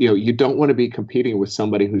 Is you don't want to be competing with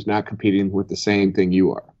somebody who's not competing with the same thing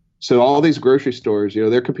you are. So all these grocery stores,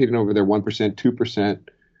 they're competing over their 1%, 2%,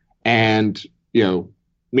 and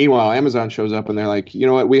meanwhile, Amazon shows up and they're like, you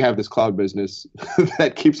know what, we have this cloud business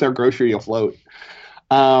that keeps our grocery afloat.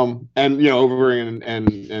 Over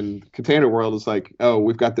in container world, it's like, oh,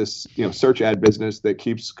 we've got this, search ad business that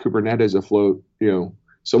keeps Kubernetes afloat.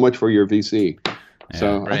 So much for your VC. Yeah,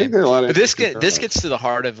 so right. I think there are a lot of. But this gets to the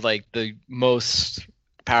heart of like the most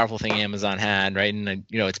powerful thing Amazon had, right? And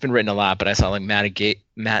it's been written a lot, but I saw like Matt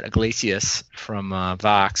Iglesias from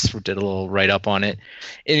Vox did a little write up on it,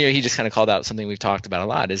 and he just kind of called out something we've talked about a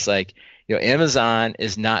lot. Is like Amazon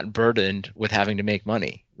is not burdened with having to make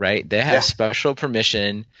money, right? They have special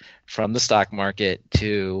permission from the stock market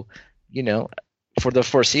to, for the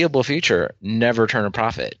foreseeable future, never turn a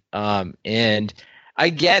profit. And I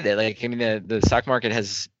get it. Like, I mean, the stock market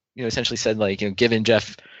has, essentially said like, given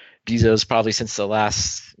Jeff Bezos probably since the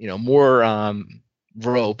last, more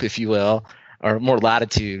rope, if you will, or more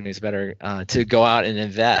latitude is better, to go out and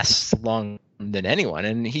invest long than anyone.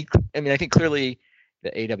 And I think clearly the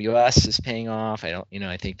AWS is paying off. I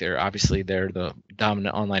think they're the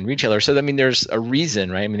dominant online retailer. So, I mean, there's a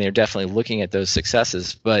reason, right? I mean, they're definitely looking at those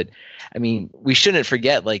successes, but I mean, we shouldn't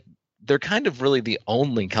forget, like, they're kind of really the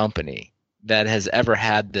only company that has ever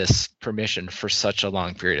had this permission for such a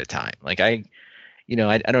long period of time. Like I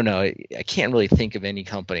don't know. I can't really think of any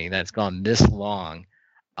company that's gone this long,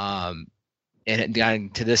 and gotten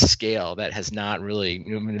to this scale that has not really,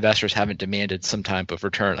 investors haven't demanded some type of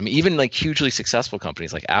return. I mean, even like hugely successful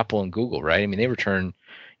companies like Apple and Google, right? I mean, they return,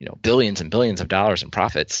 billions and billions of dollars in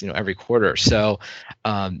profits, every quarter. So,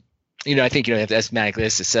 I think, as Matt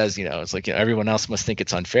Iglesias says, it's like, everyone else must think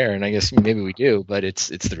it's unfair. And I guess maybe we do, but it's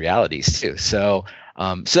the realities too. So,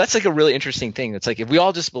 so that's like a really interesting thing. It's like, if we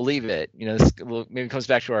all just believe it, this maybe comes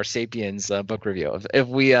back to our Sapiens book review. If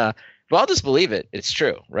we all just believe it, it's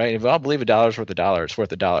true, right? If we all believe $1 worth $1, it's worth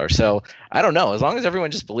 $1. So I don't know, as long as everyone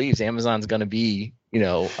just believes Amazon's going to be,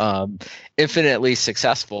 infinitely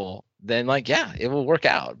successful, then like, yeah, it will work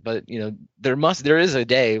out. But, there is a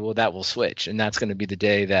day that will switch, and that's going to be the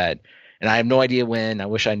day that, and I have no idea when. I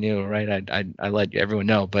wish I knew, right? I let everyone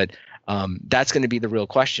know, but that's going to be the real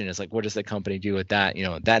question, is like, what does the company do at that,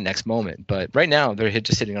 that next moment? But right now they're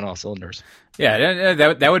just hitting on all cylinders. Yeah,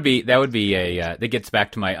 that would be that gets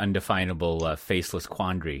back to my undefinable faceless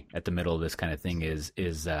quandary at the middle of this kind of thing is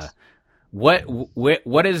what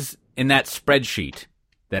is in that spreadsheet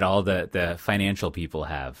that all the financial people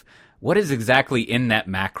have? What is exactly in that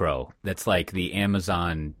macro that's like the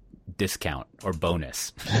Amazon discount or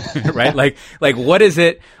bonus, right? like what is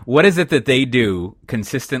it that they do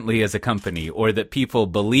consistently as a company, or that people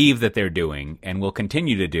believe that they're doing and will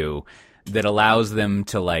continue to do, that allows them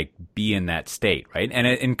to like be in that state, right? And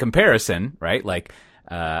in comparison, right? Like,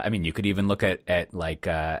 you could even look at like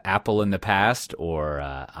Apple in the past, or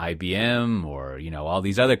IBM, or all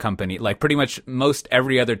these other companies. Like pretty much most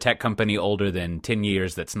every other tech company older than 10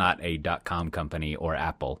 years that's not a .com company or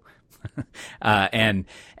Apple, and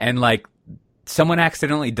like someone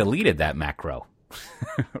accidentally deleted that macro,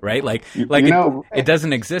 right? Like it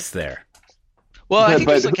doesn't exist there. Well, I think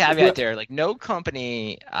there's a caveat there. Like, no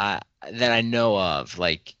company that I know of,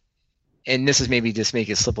 like, and this is maybe just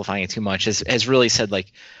simplifying it too much, has really said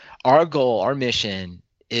like, our goal, our mission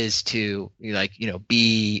is to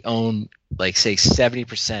own like, say,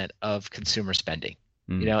 70% of consumer spending.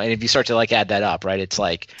 And if you start to like add that up, right, it's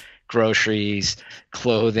like groceries,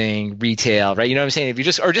 clothing, retail, right? You know what I'm saying? If you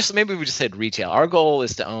just maybe we just said retail. Our goal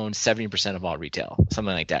is to own 70% of all retail,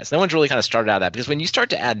 something like that. So no one's really kind of started out of that, because when you start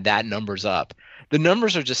to add that numbers up, the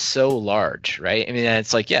numbers are just so large, right? I mean,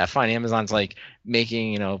 it's like, yeah, fine, Amazon's like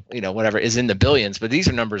making, whatever is in the billions, but these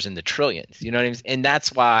are numbers in the trillions, you know what I mean? And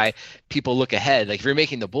that's why people look ahead. Like, if you're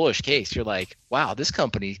making the bullish case, you're like, wow, this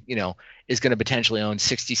company, is going to potentially own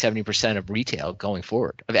 60, 70% of retail going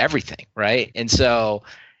forward, of everything, right? And so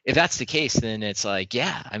if that's the case, then it's like,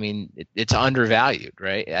 yeah, I mean, it's undervalued,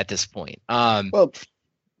 right, at this point. Well,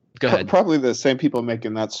 Go ahead. Probably the same people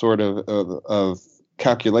making that sort of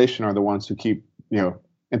calculation are the ones who keep,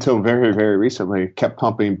 until very, very recently, kept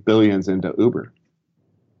pumping billions into Uber.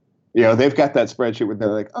 They've got that spreadsheet where they're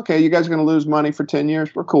like, okay, you guys are going to lose money for 10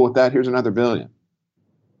 years. We're cool with that. Here's another billion.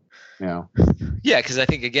 Yeah, because I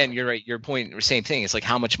think, again, you're right. Your point, same thing. It's like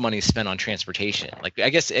how much money is spent on transportation. Like, I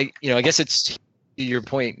guess it's your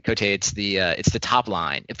point, Cote. It's the top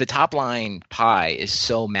line. If the top line pie is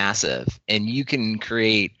so massive, and you can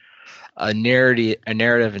create a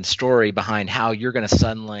narrative and story behind how you're going to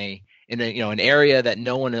suddenly in an area that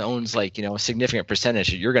no one owns, like, a significant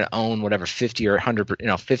percentage, you're going to own whatever 50 or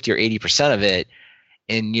 100, 50 or 80% of it.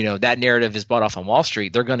 And, that narrative is bought off on Wall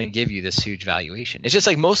Street, they're going to give you this huge valuation. It's just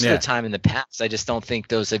like most of the time in the past, I just don't think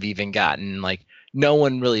those have even gotten, like, no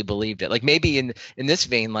one really believed it. Like, maybe in this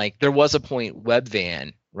vein, like, there was a point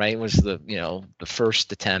Webvan, right, was the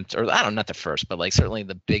first attempt, or I don't know, not the first, but like certainly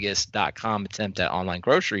the biggest .com attempt at online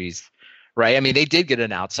groceries, right? I mean, they did get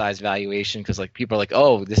an outsized valuation because, like, people are like,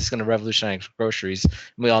 oh, this is going to revolutionize groceries. And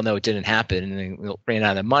we all know it didn't happen, and they ran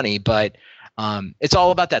out of money. But it's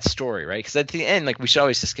all about that story, right? Because at the end, like, we should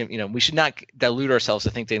always just, we should not dilute ourselves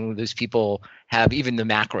to think that those people have even the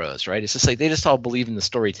macros, right? It's just like they just all believe in the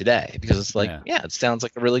story today because it's like, it sounds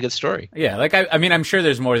like a really good story. Yeah, like I mean, I'm sure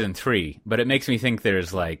there's more than three, but it makes me think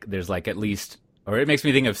there's like at least, or it makes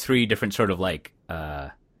me think of three different sort of like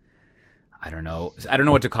I don't know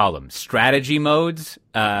what to call them, strategy modes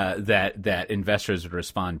that investors would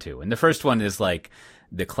respond to. And the first one is like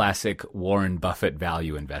the classic Warren Buffett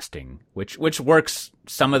value investing, which works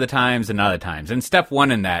some of the times and other times. And step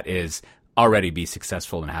one in that is already be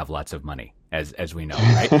successful and have lots of money, as we know,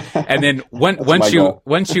 right? And then once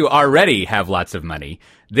you already have lots of money,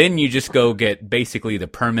 then you just go get basically the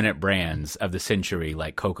permanent brands of the century,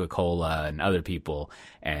 like Coca-Cola and other people,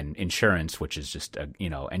 and insurance, which is just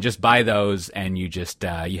and just buy those, and you just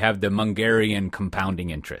you have the Mungarian compounding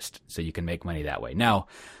interest, so you can make money that way. Now,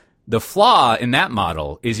 the flaw in that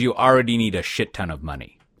model is you already need a shit ton of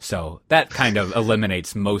money. So that kind of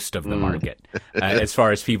eliminates most of the market as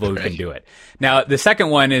far as people who can do it. Now, the second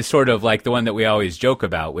one is sort of like the one that we always joke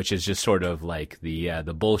about, which is just sort of like the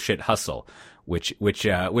bullshit hustle, which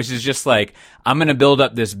is just like, I'm going to build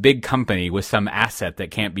up this big company with some asset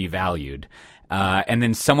that can't be valued, and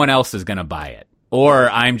then someone else is going to buy it. Or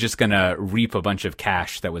I'm just going to reap a bunch of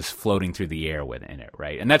cash that was floating through the air within it,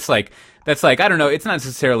 right? And that's like, I don't know, it's not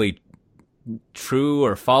necessarily true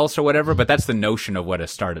or false or whatever, but that's the notion of what a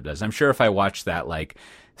startup does. I'm sure if I watched that like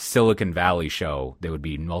Silicon Valley show, there would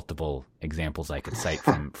be multiple examples I could cite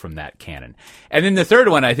from that canon. And then the third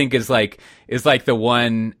one I think is like the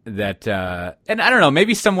one that and I don't know,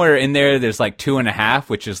 maybe somewhere in there's like 2.5,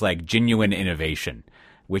 which is like genuine innovation,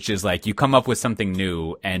 which is like you come up with something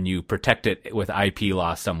new and you protect it with IP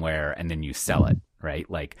law somewhere and then you sell it, right?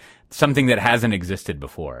 Like something that hasn't existed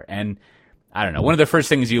before. And I don't know, one of the first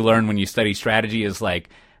things you learn when you study strategy is like,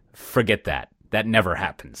 forget that. That never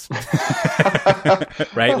happens.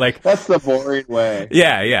 Right? Like, that's the boring way.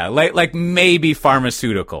 Yeah. Like maybe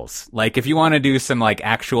pharmaceuticals. Like if you want to do some like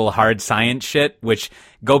actual hard science shit, which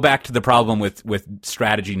go back to the problem with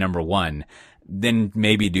strategy number one, then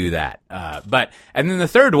maybe do that. And then the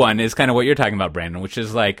third one is kind of what you're talking about, Brandon, which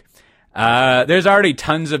is like, there's already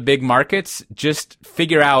tons of big markets. Just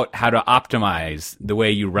figure out how to optimize the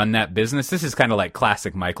way you run that business. This is kind of like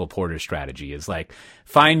classic Michael Porter strategy, is like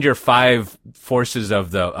find your 5 forces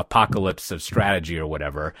of the apocalypse of strategy or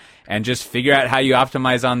whatever, and just figure out how you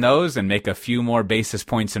optimize on those and make a few more basis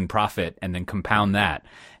points in profit and then compound that.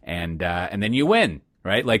 And then you win.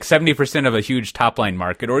 Right? Like 70% of a huge top line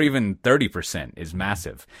market, or even 30% is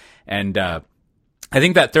massive. And, I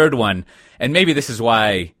think that third one, and maybe this is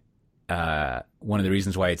why, one of the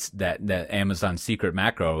reasons why it's that Amazon secret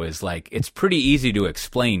macro is like, it's pretty easy to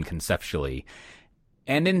explain conceptually.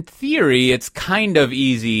 And in theory, it's kind of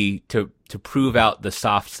easy to prove out the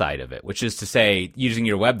soft side of it, which is to say, using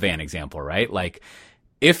your Webvan example, right? Like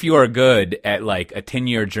if you're good at like a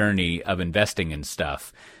 10-year journey of investing in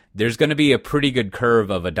stuff, there's going to be a pretty good curve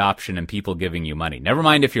of adoption and people giving you money. Never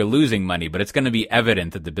mind if you're losing money, but it's going to be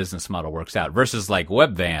evident that the business model works out. Versus like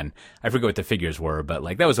Webvan, I forget what the figures were, but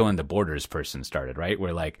like that was the one the Borders person started, right?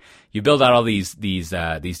 Where like you build out all these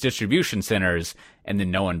distribution centers and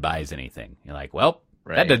then no one buys anything. You're like, well,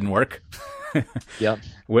 that didn't work. Yep.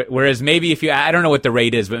 Whereas maybe if I don't know what the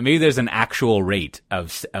rate is, but maybe there's an actual rate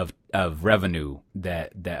of revenue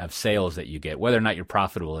that of sales that you get, whether or not you're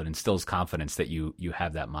profitable, it instills confidence that you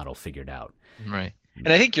have that model figured out. Right. And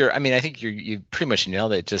I think you pretty much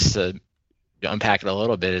nailed it. Just to unpack it a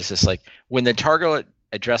little bit, it's just like when the target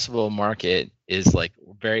addressable market is like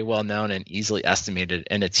very well known and easily estimated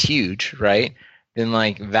and it's huge, right? then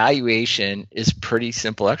like valuation is pretty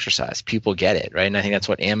simple exercise. People get it, right? And I think that's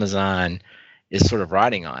what Amazon is sort of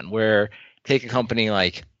riding on. Where take a company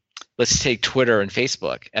like, let's take Twitter and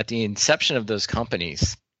Facebook. At the inception of those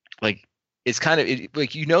companies, like it's kind of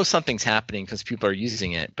like, you know, something's happening because people are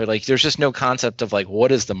using it, but like there's just no concept of like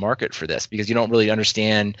what is the market for this, because you don't really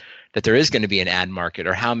understand that there is going to be an ad market,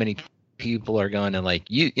 or how many people are going to like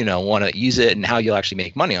you know want to use it, and how you'll actually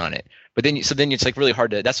make money on it. But then it's like really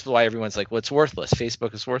hard to, that's why everyone's like, well, it's worthless.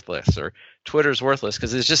 Facebook is worthless, or Twitter's worthless,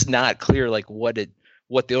 because it's just not clear like what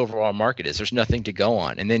the overall market is. There's nothing to go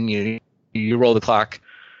on. And then you roll the clock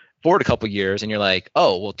forward a couple of years and you're like,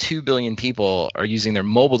 oh, well, 2 billion people are using their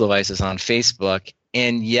mobile devices on Facebook.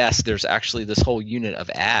 And yes, there's actually this whole unit of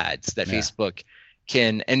ads that Facebook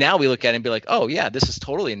can, and now we look at it and be like, oh yeah, this is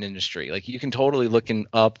totally an industry. Like you can totally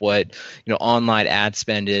up what, you know, online ad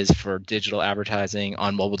spend is for digital advertising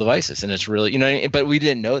on mobile devices, and it's really, you know, but we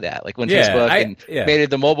didn't know that. Like when Facebook made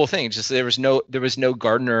it the mobile thing, just there was no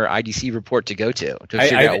Gartner IDC report to go to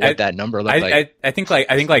figure out what that number looked like. I think like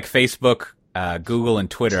Facebook, Google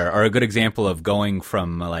and Twitter are a good example of going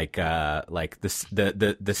from like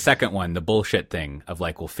the second one, the bullshit thing of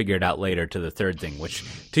like we'll figure it out later, to the third thing, which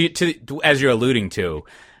to as you're alluding to,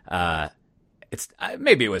 it's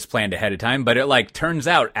maybe it was planned ahead of time, but it like turns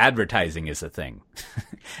out advertising is a thing.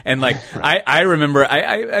 And like I remember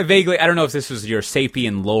I vaguely, I don't know if this was your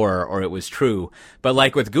sapient lore or it was true, but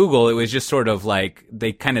like with Google, it was just sort of like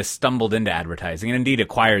they kind of stumbled into advertising and indeed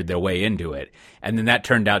acquired their way into it. And then that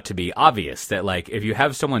turned out to be obvious that like if you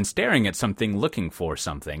have someone staring at something looking for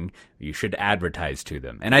something, you should advertise to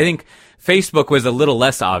them. And I think Facebook was a little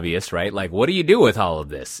less obvious, right? Like what do you do with all of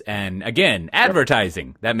this? And again,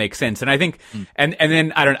 advertising, that makes sense. And I think and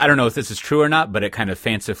then I don't know if this is true or not, but it kind of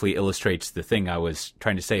fancifully illustrates the thing I was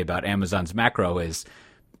trying to say about Amazon's macro is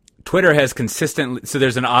Twitter has consistently, so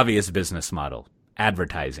there's an obvious business model,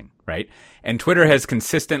 advertising, right? And Twitter has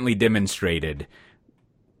consistently demonstrated,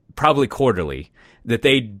 probably quarterly, that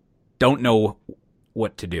they don't know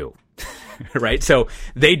what to do, right? So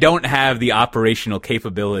they don't have the operational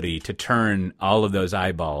capability to turn all of those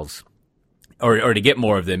eyeballs or to get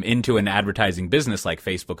more of them into an advertising business like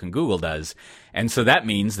Facebook and Google does. And so that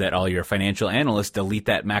means that all your financial analysts delete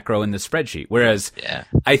that macro in the spreadsheet. Whereas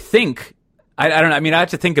I think, I don't know, I mean, I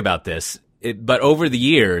have to think about this, but over the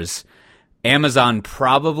years, Amazon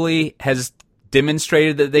probably has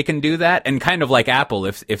demonstrated that they can do that. And kind of like Apple,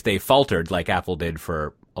 if they faltered like Apple did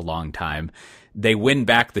for a long time, they win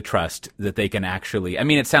back the trust that they can actually, I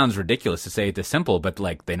mean, it sounds ridiculous to say it this simple, but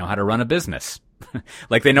like they know how to run a business.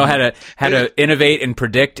 Like they know how to innovate and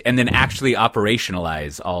predict and then actually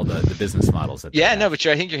operationalize all the business models. That no, but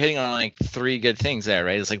I think you're hitting on like three good things there,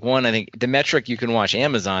 right? It's like one, I think the metric you can watch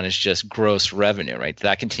Amazon is just gross revenue, right?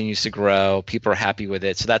 That continues to grow. People are happy with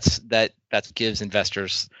it. So that gives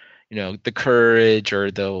investors, you know, the courage or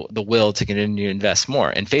the will to continue to invest more.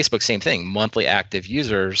 And Facebook, same thing, monthly active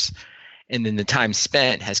users. And then the time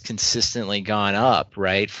spent has consistently gone up,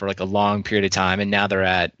 right, for like a long period of time. And now they're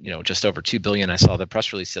at, you know, just over 2 billion. I saw the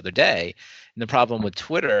press release the other day. And the problem with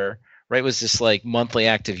Twitter, right, was just like monthly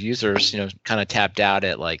active users, you know, kind of tapped out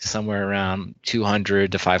at like somewhere around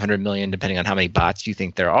 200 to 500 million, depending on how many bots you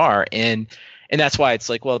think there are. And that's why it's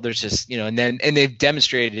like, well, there's just, you know, and they've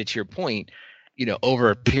demonstrated it, to your point, you know, over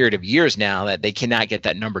a period of years now, that they cannot get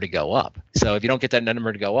that number to go up. So if you don't get that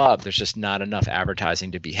number to go up, there's just not enough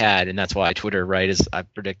advertising to be had. And that's why Twitter, right, is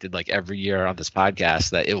I've predicted like every year on this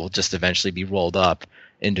podcast that it will just eventually be rolled up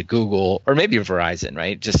into Google or maybe Verizon,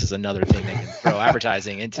 right? Just as another thing they can throw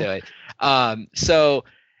advertising into it. So,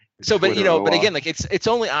 but you know, but again, like it's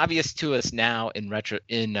only obvious to us now in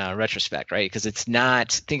retrospect, right? Because it's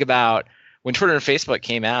not, think about when Twitter and Facebook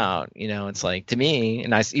came out, you know, it's like, to me,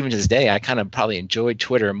 and even to this day, I kind of probably enjoyed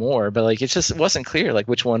Twitter more, but like it wasn't clear like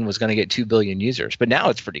which one was going to get 2 billion users. But now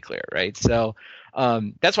it's pretty clear, right? So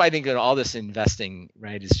that's why I think that all this investing,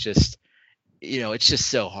 right, is just, you know, it's just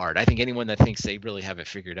so hard. I think anyone that thinks they really have it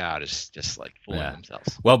figured out is just like fooling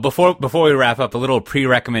themselves. Well, before we wrap up, a little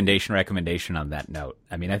recommendation on that note.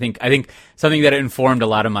 I mean, I think something that informed a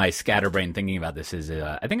lot of my scatterbrain thinking about this is,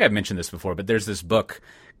 I think I've mentioned this before, but there's this book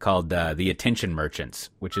called The Attention Merchants,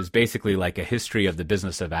 which is basically like a history of the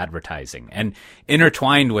business of advertising. And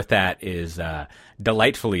intertwined with that is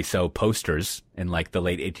delightfully so posters in like the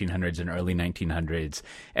late 1800s and early 1900s.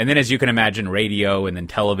 And then, as you can imagine, radio and then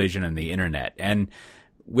television and the internet. And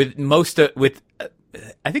with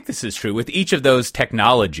I think this is true, with each of those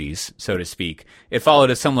technologies, so to speak, it followed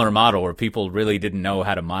a similar model where people really didn't know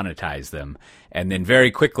how to monetize them. And then very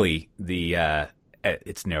quickly,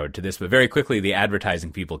 it's narrowed to this, but very quickly the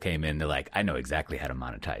advertising people came in. They're like, I know exactly how to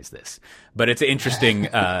monetize this. But it's an interesting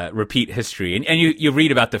repeat history. And you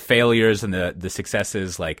read about the failures and the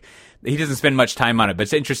successes. Like, he doesn't spend much time on it, but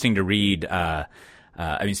it's interesting to read. I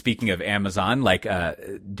mean, speaking of Amazon, like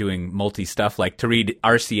doing multi stuff, like to read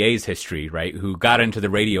RCA's history, right? Who got into the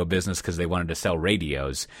radio business because they wanted to sell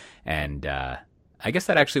radios, and I guess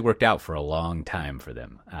that actually worked out for a long time for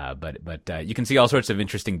them. But you can see all sorts of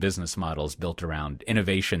interesting business models built around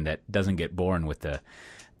innovation that doesn't get born with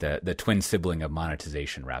the twin sibling of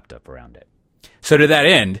monetization wrapped up around it. So to that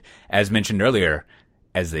end, as mentioned earlier,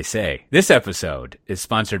 as they say, this episode is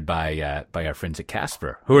sponsored by our friends at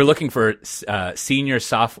Casper, who are looking for senior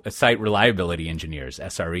site reliability engineers,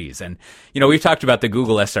 SREs. And, we've talked about the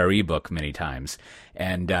Google SRE book many times.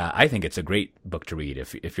 And I think it's a great book to read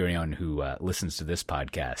if you're anyone who listens to this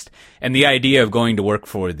podcast. And the idea of going to work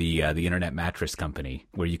for the Internet Mattress Company,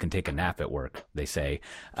 where you can take a nap at work, they say,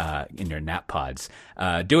 in your nap pods,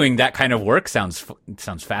 doing that kind of work sounds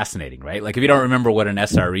fascinating, right? Like, if you don't remember what an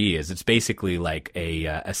SRE is, it's basically like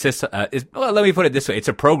let me put it this way: it's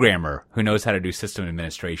a programmer who knows how to do system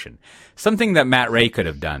administration. Something that Matt Ray could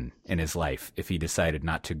have done in his life if he decided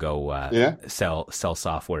not to go sell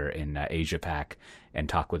software in Asia Pac and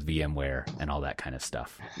talk with VMware and all that kind of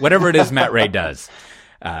stuff. Whatever it is Matt Ray does.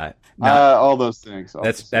 All those things.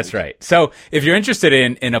 That's right. So if you're interested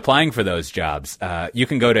in applying for those jobs, you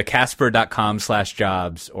can go to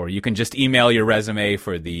casper.com/jobs, or you can just email your resume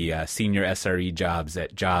for the senior SRE jobs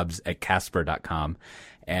at jobs@casper.com.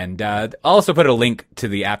 And I'll also put a link to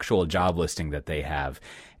the actual job listing that they have.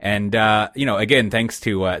 And again, thanks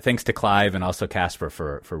to Clive and also Casper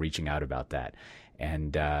for reaching out about that.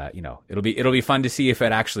 And it'll be fun to see if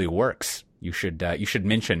it actually works. You should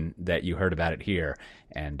mention that you heard about it here,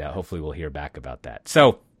 and hopefully we'll hear back about that.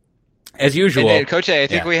 So, as usual, and Coach A, I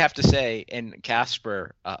think we have to say in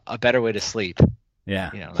Casper, a better way to sleep.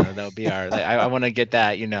 Yeah, that'll be our. I want to get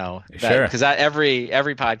that, sure, because every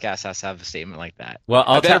podcast has to have a statement like that. Well,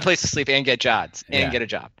 a better place to sleep and get jobs and get a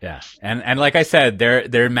job. Yeah, and like I said,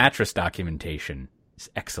 their mattress documentation is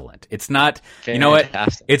excellent. It's not, fantastic. You know what?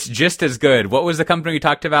 It's just as good. What was the company we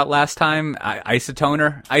talked about last time?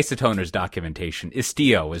 Isotoner. Isotoner's documentation.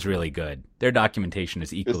 Istio was really good. Their documentation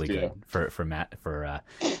is equally good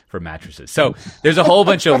for mattresses. So there's a whole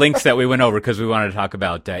bunch of links that we went over because we wanted to talk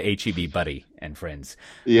about HEB Buddy and friends.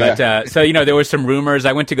 Yeah. But there were some rumors.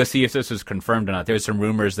 I went to go see if this was confirmed or not. There was some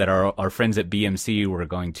rumors that our friends at BMC were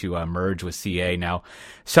going to merge with CA. Now,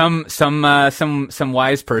 some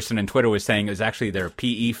wise person on Twitter was saying it was actually their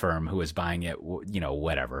PE firm who was buying it.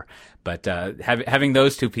 Whatever. But having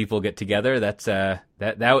those two people get together,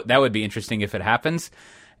 that would be interesting if it happens.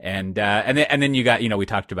 And then you got, we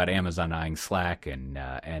talked about Amazon eyeing Slack, and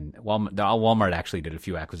Walmart actually did a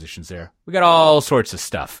few acquisitions there. We got all sorts of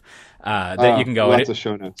stuff that you can go. Lots of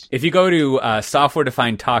show notes. If you go to Software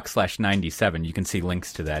Defined Talk /97, you can see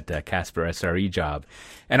links to that Casper SRE job,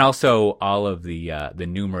 and also all of the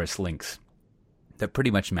numerous links that pretty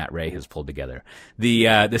much Matt Ray has pulled together.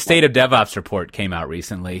 The State of DevOps report came out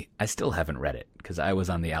recently. I still haven't read it because I was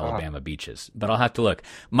on the Alabama beaches, but I'll have to look.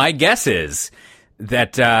 My guess is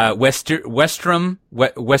that Westeros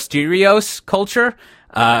culture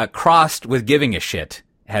crossed with giving a shit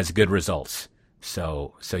has good results.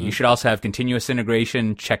 So you should also have continuous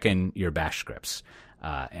integration, check in your bash scripts,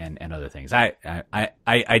 and other things.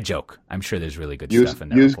 I joke. I'm sure there's really good stuff in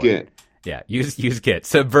there. Use Git. Yeah, use Git.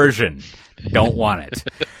 Subversion. Don't want it.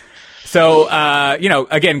 So,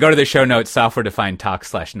 again, go to the show notes, Software Defined Talk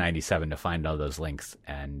 /97 to find all those links.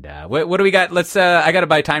 And what do we got? Let's. I got to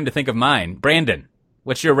buy time to think of mine. Brandon,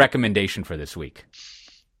 what's your recommendation for this week?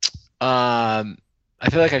 I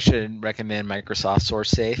feel like I should recommend Microsoft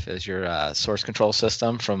SourceSafe as your source control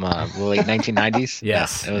system from the late 1990s.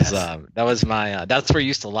 Yes, it was. That was my. That's where you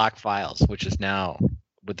used to lock files, which is now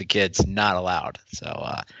with the kids not allowed.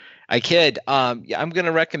 So I kid. I'm going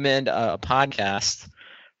to recommend a podcast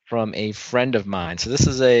from a friend of mine. So this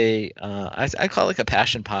is I call it like a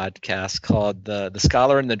passion podcast called the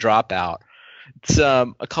Scholar and the Dropout. It's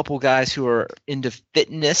a couple guys who are into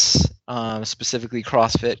fitness, specifically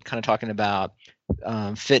CrossFit, kind of talking about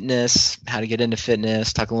fitness, how to get into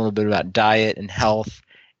fitness, talking a little bit about diet and health.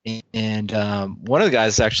 And one of the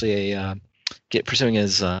guys is actually pursuing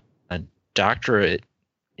his doctorate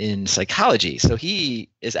in psychology. So he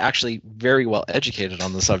is actually very well educated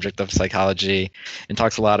on the subject of psychology and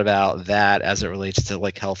talks a lot about that as it relates to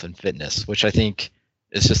like health and fitness, which I think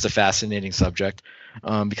is just a fascinating subject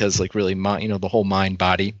because like really the whole mind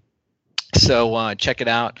body. So check it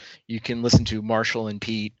out. You can listen to Marshall and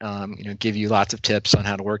Pete, give you lots of tips on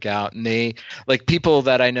how to work out. And they, like, people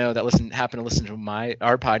that I know that happen to listen to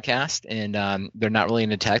our podcast, and they're not really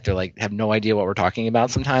into tech. They're like, have no idea what we're talking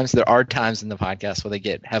about. Sometimes there are times in the podcast where they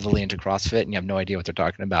get heavily into CrossFit and you have no idea what they're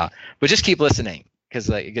talking about. But just keep listening, because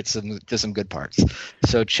it gets to some good parts.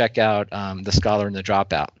 So check out The Scholar and the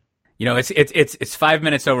Dropout. It's 5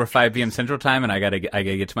 minutes over 5 p.m. Central Time, and I gotta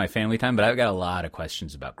get to my family time. But I've got a lot of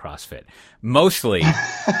questions about CrossFit, mostly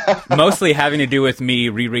having to do with me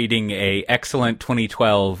rereading a excellent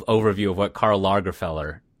 2012 overview of what Karl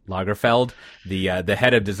Lagerfeld, the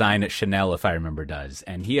head of design at Chanel, if I remember, does.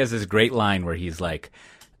 And he has this great line where he's like,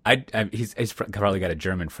 he's probably got a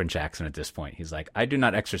German French accent at this point. He's like, I do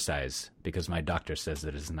not exercise because my doctor says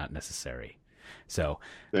that it is not necessary. So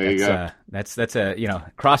there you go. That's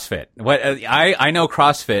CrossFit. What I know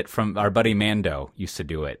CrossFit from our buddy Mando used to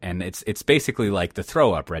do it, and it's basically like the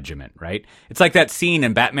throw up regiment, right? It's like that scene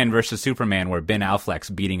in Batman versus Superman where Ben Affleck's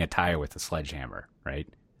beating a tire with a sledgehammer, right?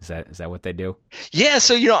 Is that what they do? Yeah,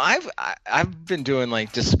 so I've been doing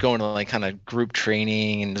like just going to like kind of group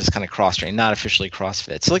training and just kind of cross training, not officially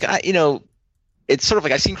CrossFit. So like it's sort of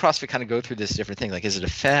like I've seen CrossFit kind of go through this different thing. Like, is it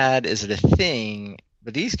a fad? Is it a thing?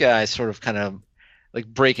 But these guys sort of kind of like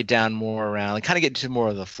break it down more around, like kind of get into more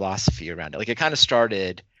of the philosophy around it. Like it kind of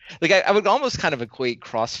started, like I would almost kind of equate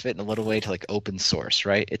CrossFit in a little way to like open source,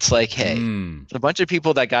 right? It's like, hey, it's a bunch of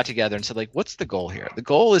people that got together and said like, what's the goal here? The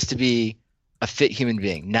goal is to be a fit human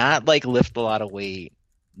being, not like lift a lot of weight,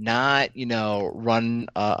 not, run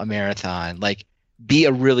a marathon, like be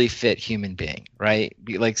a really fit human being, right?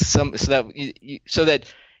 Be like so that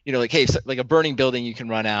like, hey, like a burning building, you can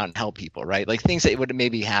run out and help people, right? Like things that would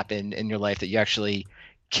maybe happen in your life that you actually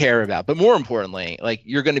care about. But more importantly, like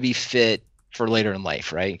you're going to be fit for later in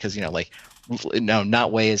life, right? Because,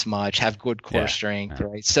 not weigh as much, have good core strength,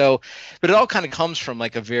 right? So, but it all kind of comes from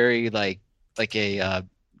like a very like a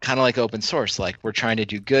kind of like open source, like we're trying to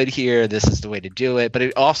do good here. This is the way to do it. But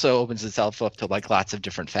it also opens itself up to like lots of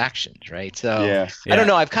different factions, right? So I don't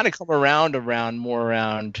know. I've kind of come around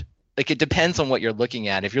like it depends on what you're looking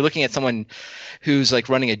at. If you're looking at someone who's like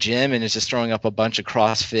running a gym and is just throwing up a bunch of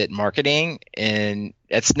CrossFit marketing, and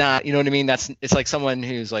it's not, you know what I mean? It's like someone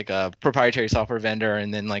who's like a proprietary software vendor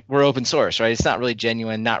and then like we're open source, right? It's not really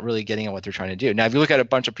genuine, not really getting at what they're trying to do. Now, if you look at a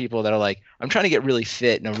bunch of people that are like, I'm trying to get really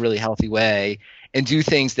fit in a really healthy way and do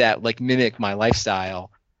things that like mimic my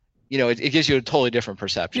lifestyle, it gives you a totally different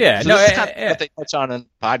perception. Yeah, so this is kind of what they touch on the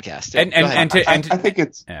podcast. I think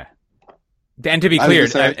it's. Yeah. And to be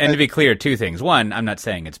clear, two things. One, I'm not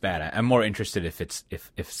saying it's bad. I'm more interested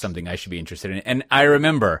if something I should be interested in. And I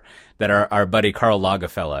remember that our buddy Karl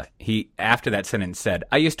Lagerfeld, he after that sentence said,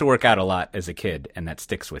 "I used to work out a lot as a kid, and that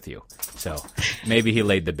sticks with you." So maybe he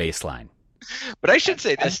laid the baseline. But I should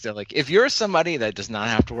say this still, like if you're somebody that does not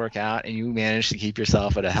have to work out and you manage to keep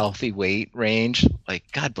yourself at a healthy weight range,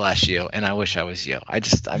 like God bless you. And I wish I was you.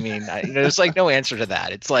 There's like no answer to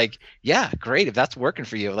that. It's like, yeah, great. If that's working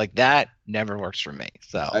for you, like that never works for me.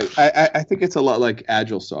 So I think it's a lot like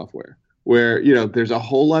agile software where, there's a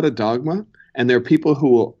whole lot of dogma and there are people who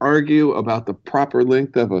will argue about the proper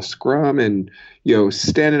length of a scrum and,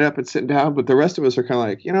 standing up and sitting down. But the rest of us are kind of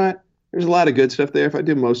like, you know what? There's a lot of good stuff there. If I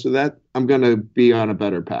do most of that, I'm going to be on a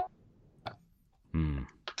better path.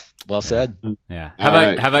 Well said. Yeah.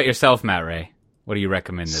 How about yourself, Matt Ray? What do you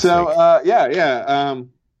recommend this week? I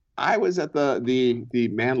was at the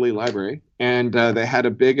Manly Library, and they had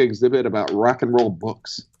a big exhibit about rock and roll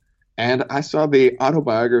books. And I saw the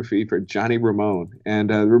autobiography for Johnny Ramone. And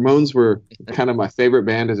the Ramones were kind of my favorite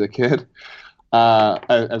band as a kid,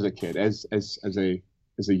 as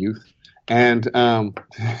a youth. And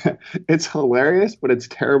it's hilarious, but it's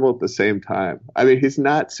terrible at the same time. I mean, he's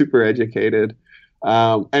not super educated.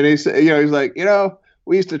 And he's like,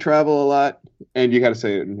 we used to travel a lot, and you got to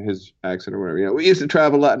say it in his accent or whatever. We used to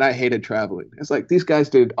travel a lot, and I hated traveling. It's like these guys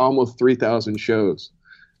did almost 3,000 shows.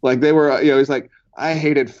 Like they were, he's like, I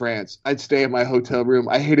hated France. I'd stay in my hotel room.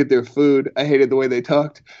 I hated their food. I hated the way they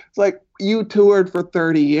talked. It's like you toured for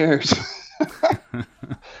 30 years.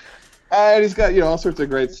 And he's got, all sorts of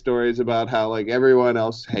great stories about how like everyone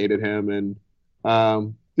else hated him. And,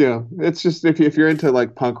 it's just, if you're into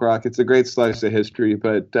like punk rock, it's a great slice of history,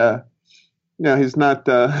 but, he's not,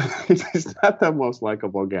 he's not the most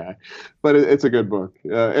likable guy, but it's a good book,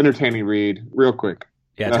 entertaining read real quick.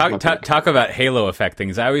 Yeah, That's my pick. talk about halo effect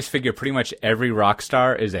things. I always figure pretty much every rock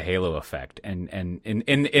star is a halo effect, and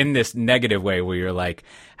in this negative way where you're like,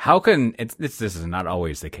 how can this is not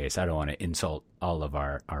always the case. I don't want to insult all of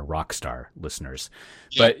our rock star listeners,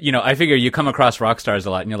 but I figure you come across rock stars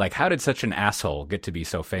a lot, and you're like, how did such an asshole get to be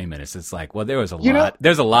so famous? It's like, well, there's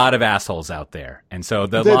a lot of assholes out there, and so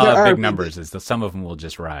the law of big numbers is that some of them will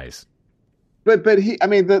just rise. But he, I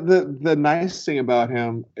mean, the nice thing about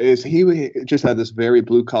him is he just had this very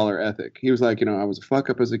blue collar ethic. He was like, I was a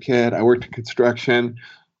fuck up as a kid. I worked in construction.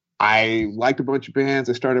 I liked a bunch of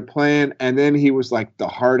bands. I started playing, and then he was like the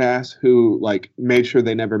hard ass who like made sure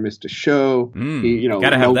they never missed a show. He,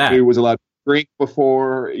 gotta have that. He was allowed to drink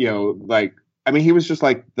before. He was just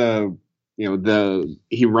like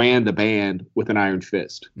he ran the band with an iron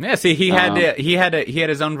fist. Yeah, see, he had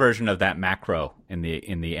his own version of that macro in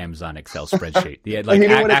the Amazon Excel spreadsheet. He had like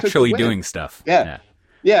actually doing stuff. Yeah.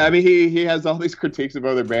 I mean, he has all these critiques of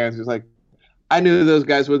other bands. He's like, I knew those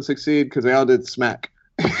guys wouldn't succeed because they all did smack.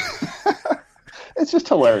 It's just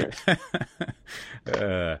hilarious.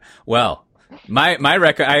 Well.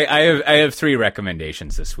 I have 3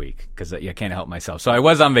 recommendations this week because I can't help myself. So I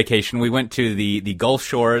was on vacation. We went to the Gulf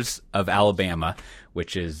Shores of Alabama,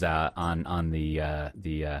 which is on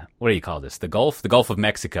the what do you call this? The Gulf of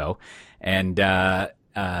Mexico, and it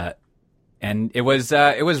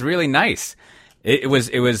was really nice. It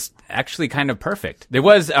was actually kind of perfect. There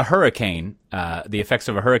was a hurricane, the effects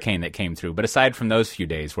of a hurricane that came through, but aside from those few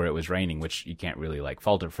days where it was raining, which you can't really like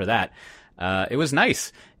fault it for that. It was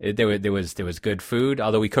nice. There was good food,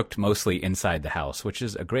 although we cooked mostly inside the house, which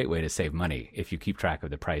is a great way to save money if you keep track of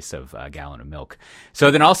the price of a gallon of milk. So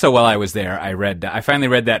then also while I was there, I finally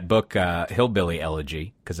read that book, Hillbilly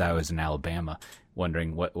Elegy, because I was in Alabama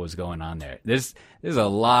wondering what was going on there. There's a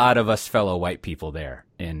lot of us fellow white people there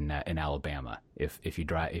in Alabama if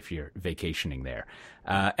you're vacationing there.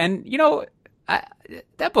 That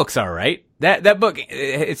book's all right. That book,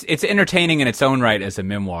 it's entertaining in its own right as a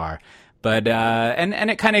memoir. But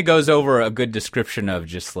and it kind of goes over a good description of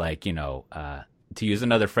just like, to use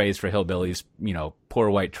another phrase for hillbillies,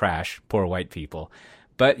 poor white trash, poor white people.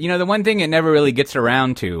 But, the one thing it never really gets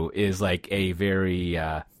around to is like a very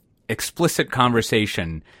explicit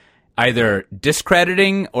conversation, either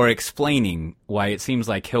discrediting or explaining why it seems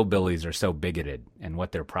like hillbillies are so bigoted and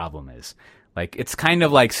what their problem is. Like, it's kind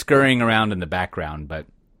of like scurrying around in the background, but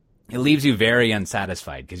it leaves you very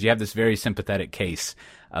unsatisfied because you have this very sympathetic case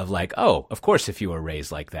of like, oh, of course, if you were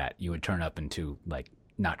raised like that, you would turn up into like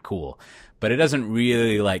not cool. But it doesn't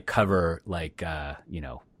really like cover like,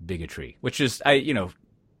 bigotry, which is,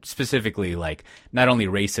 specifically like not only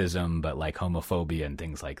racism, but like homophobia and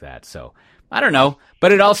things like that. So I don't know.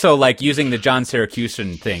 But it also like using the John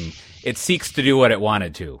Syracusan thing, it seeks to do what it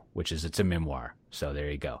wanted to, which is it's a memoir. So there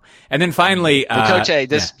you go. And then finally, Coach A,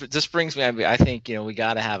 this brings me. I think we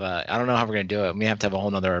got to have I don't know how we're gonna do it. We have to have a whole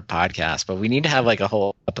nother podcast, but we need to have like a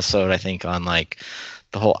whole episode. I think on like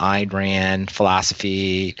the whole Ayn Rand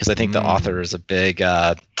philosophy, because I think the author is a big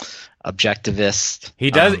objectivist. He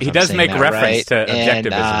does make reference to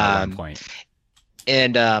objectivism at one point.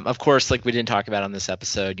 And of course, like we didn't talk about on this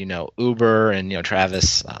episode, Uber and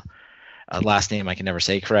Travis. Last name I can never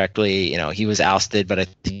say correctly. He was ousted, but I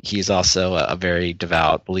think he's also a very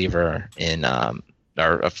devout believer in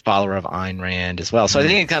or a follower of Ayn Rand as well. So I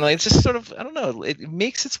think it kind of it's just sort of, I don't know, it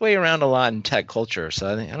makes its way around a lot in tech culture. So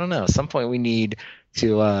I don't know, at some point we need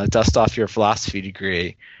to dust off your philosophy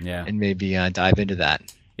degree and maybe dive into that.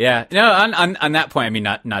 Yeah, no, on that point, I mean,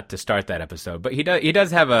 not to start that episode, but he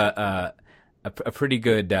does have a pretty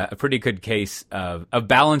good case of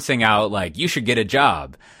balancing out like you should get a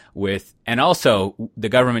job with, and also the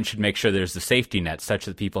government should make sure there's the safety net such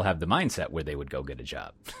that people have the mindset where they would go get a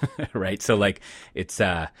job, right? So like it's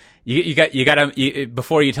you gotta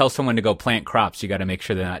before you tell someone to go plant crops, you got to make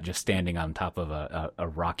sure they're not just standing on top of a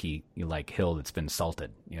rocky like hill that's been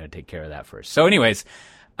salted. You got to take care of that first. So anyways.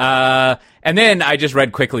 And then I just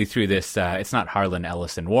read quickly through this. It's not Harlan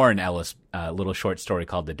Ellison, Warren Ellis, little short story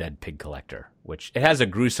called The Dead Pig Collector, which it has a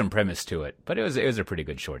gruesome premise to it, but it was a pretty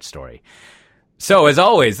good short story. So as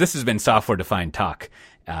always, this has been Software Defined Talk,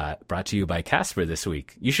 brought to you by Casper this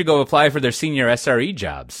week. You should go apply for their senior SRE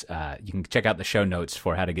jobs. You can check out the show notes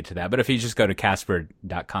for how to get to that. But if you just go to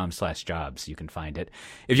casper.com/jobs, you can find it.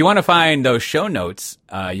 If you want to find those show notes,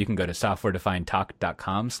 you can go to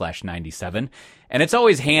softwaredefinedtalk.com/97. And it's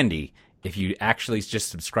always handy if you actually just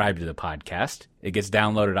subscribe to the podcast. It gets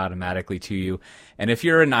downloaded automatically to you. And if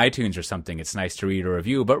you're in iTunes or something, it's nice to read a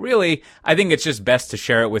review. But really, I think it's just best to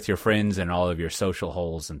share it with your friends and all of your social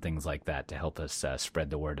holes and things like that to help us spread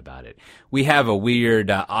the word about it. We have a weird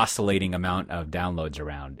oscillating amount of downloads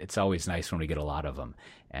around. It's always nice when we get a lot of them.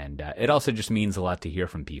 And it also just means a lot to hear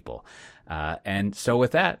from people. And so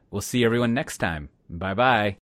with that, we'll see everyone next time. Bye-bye.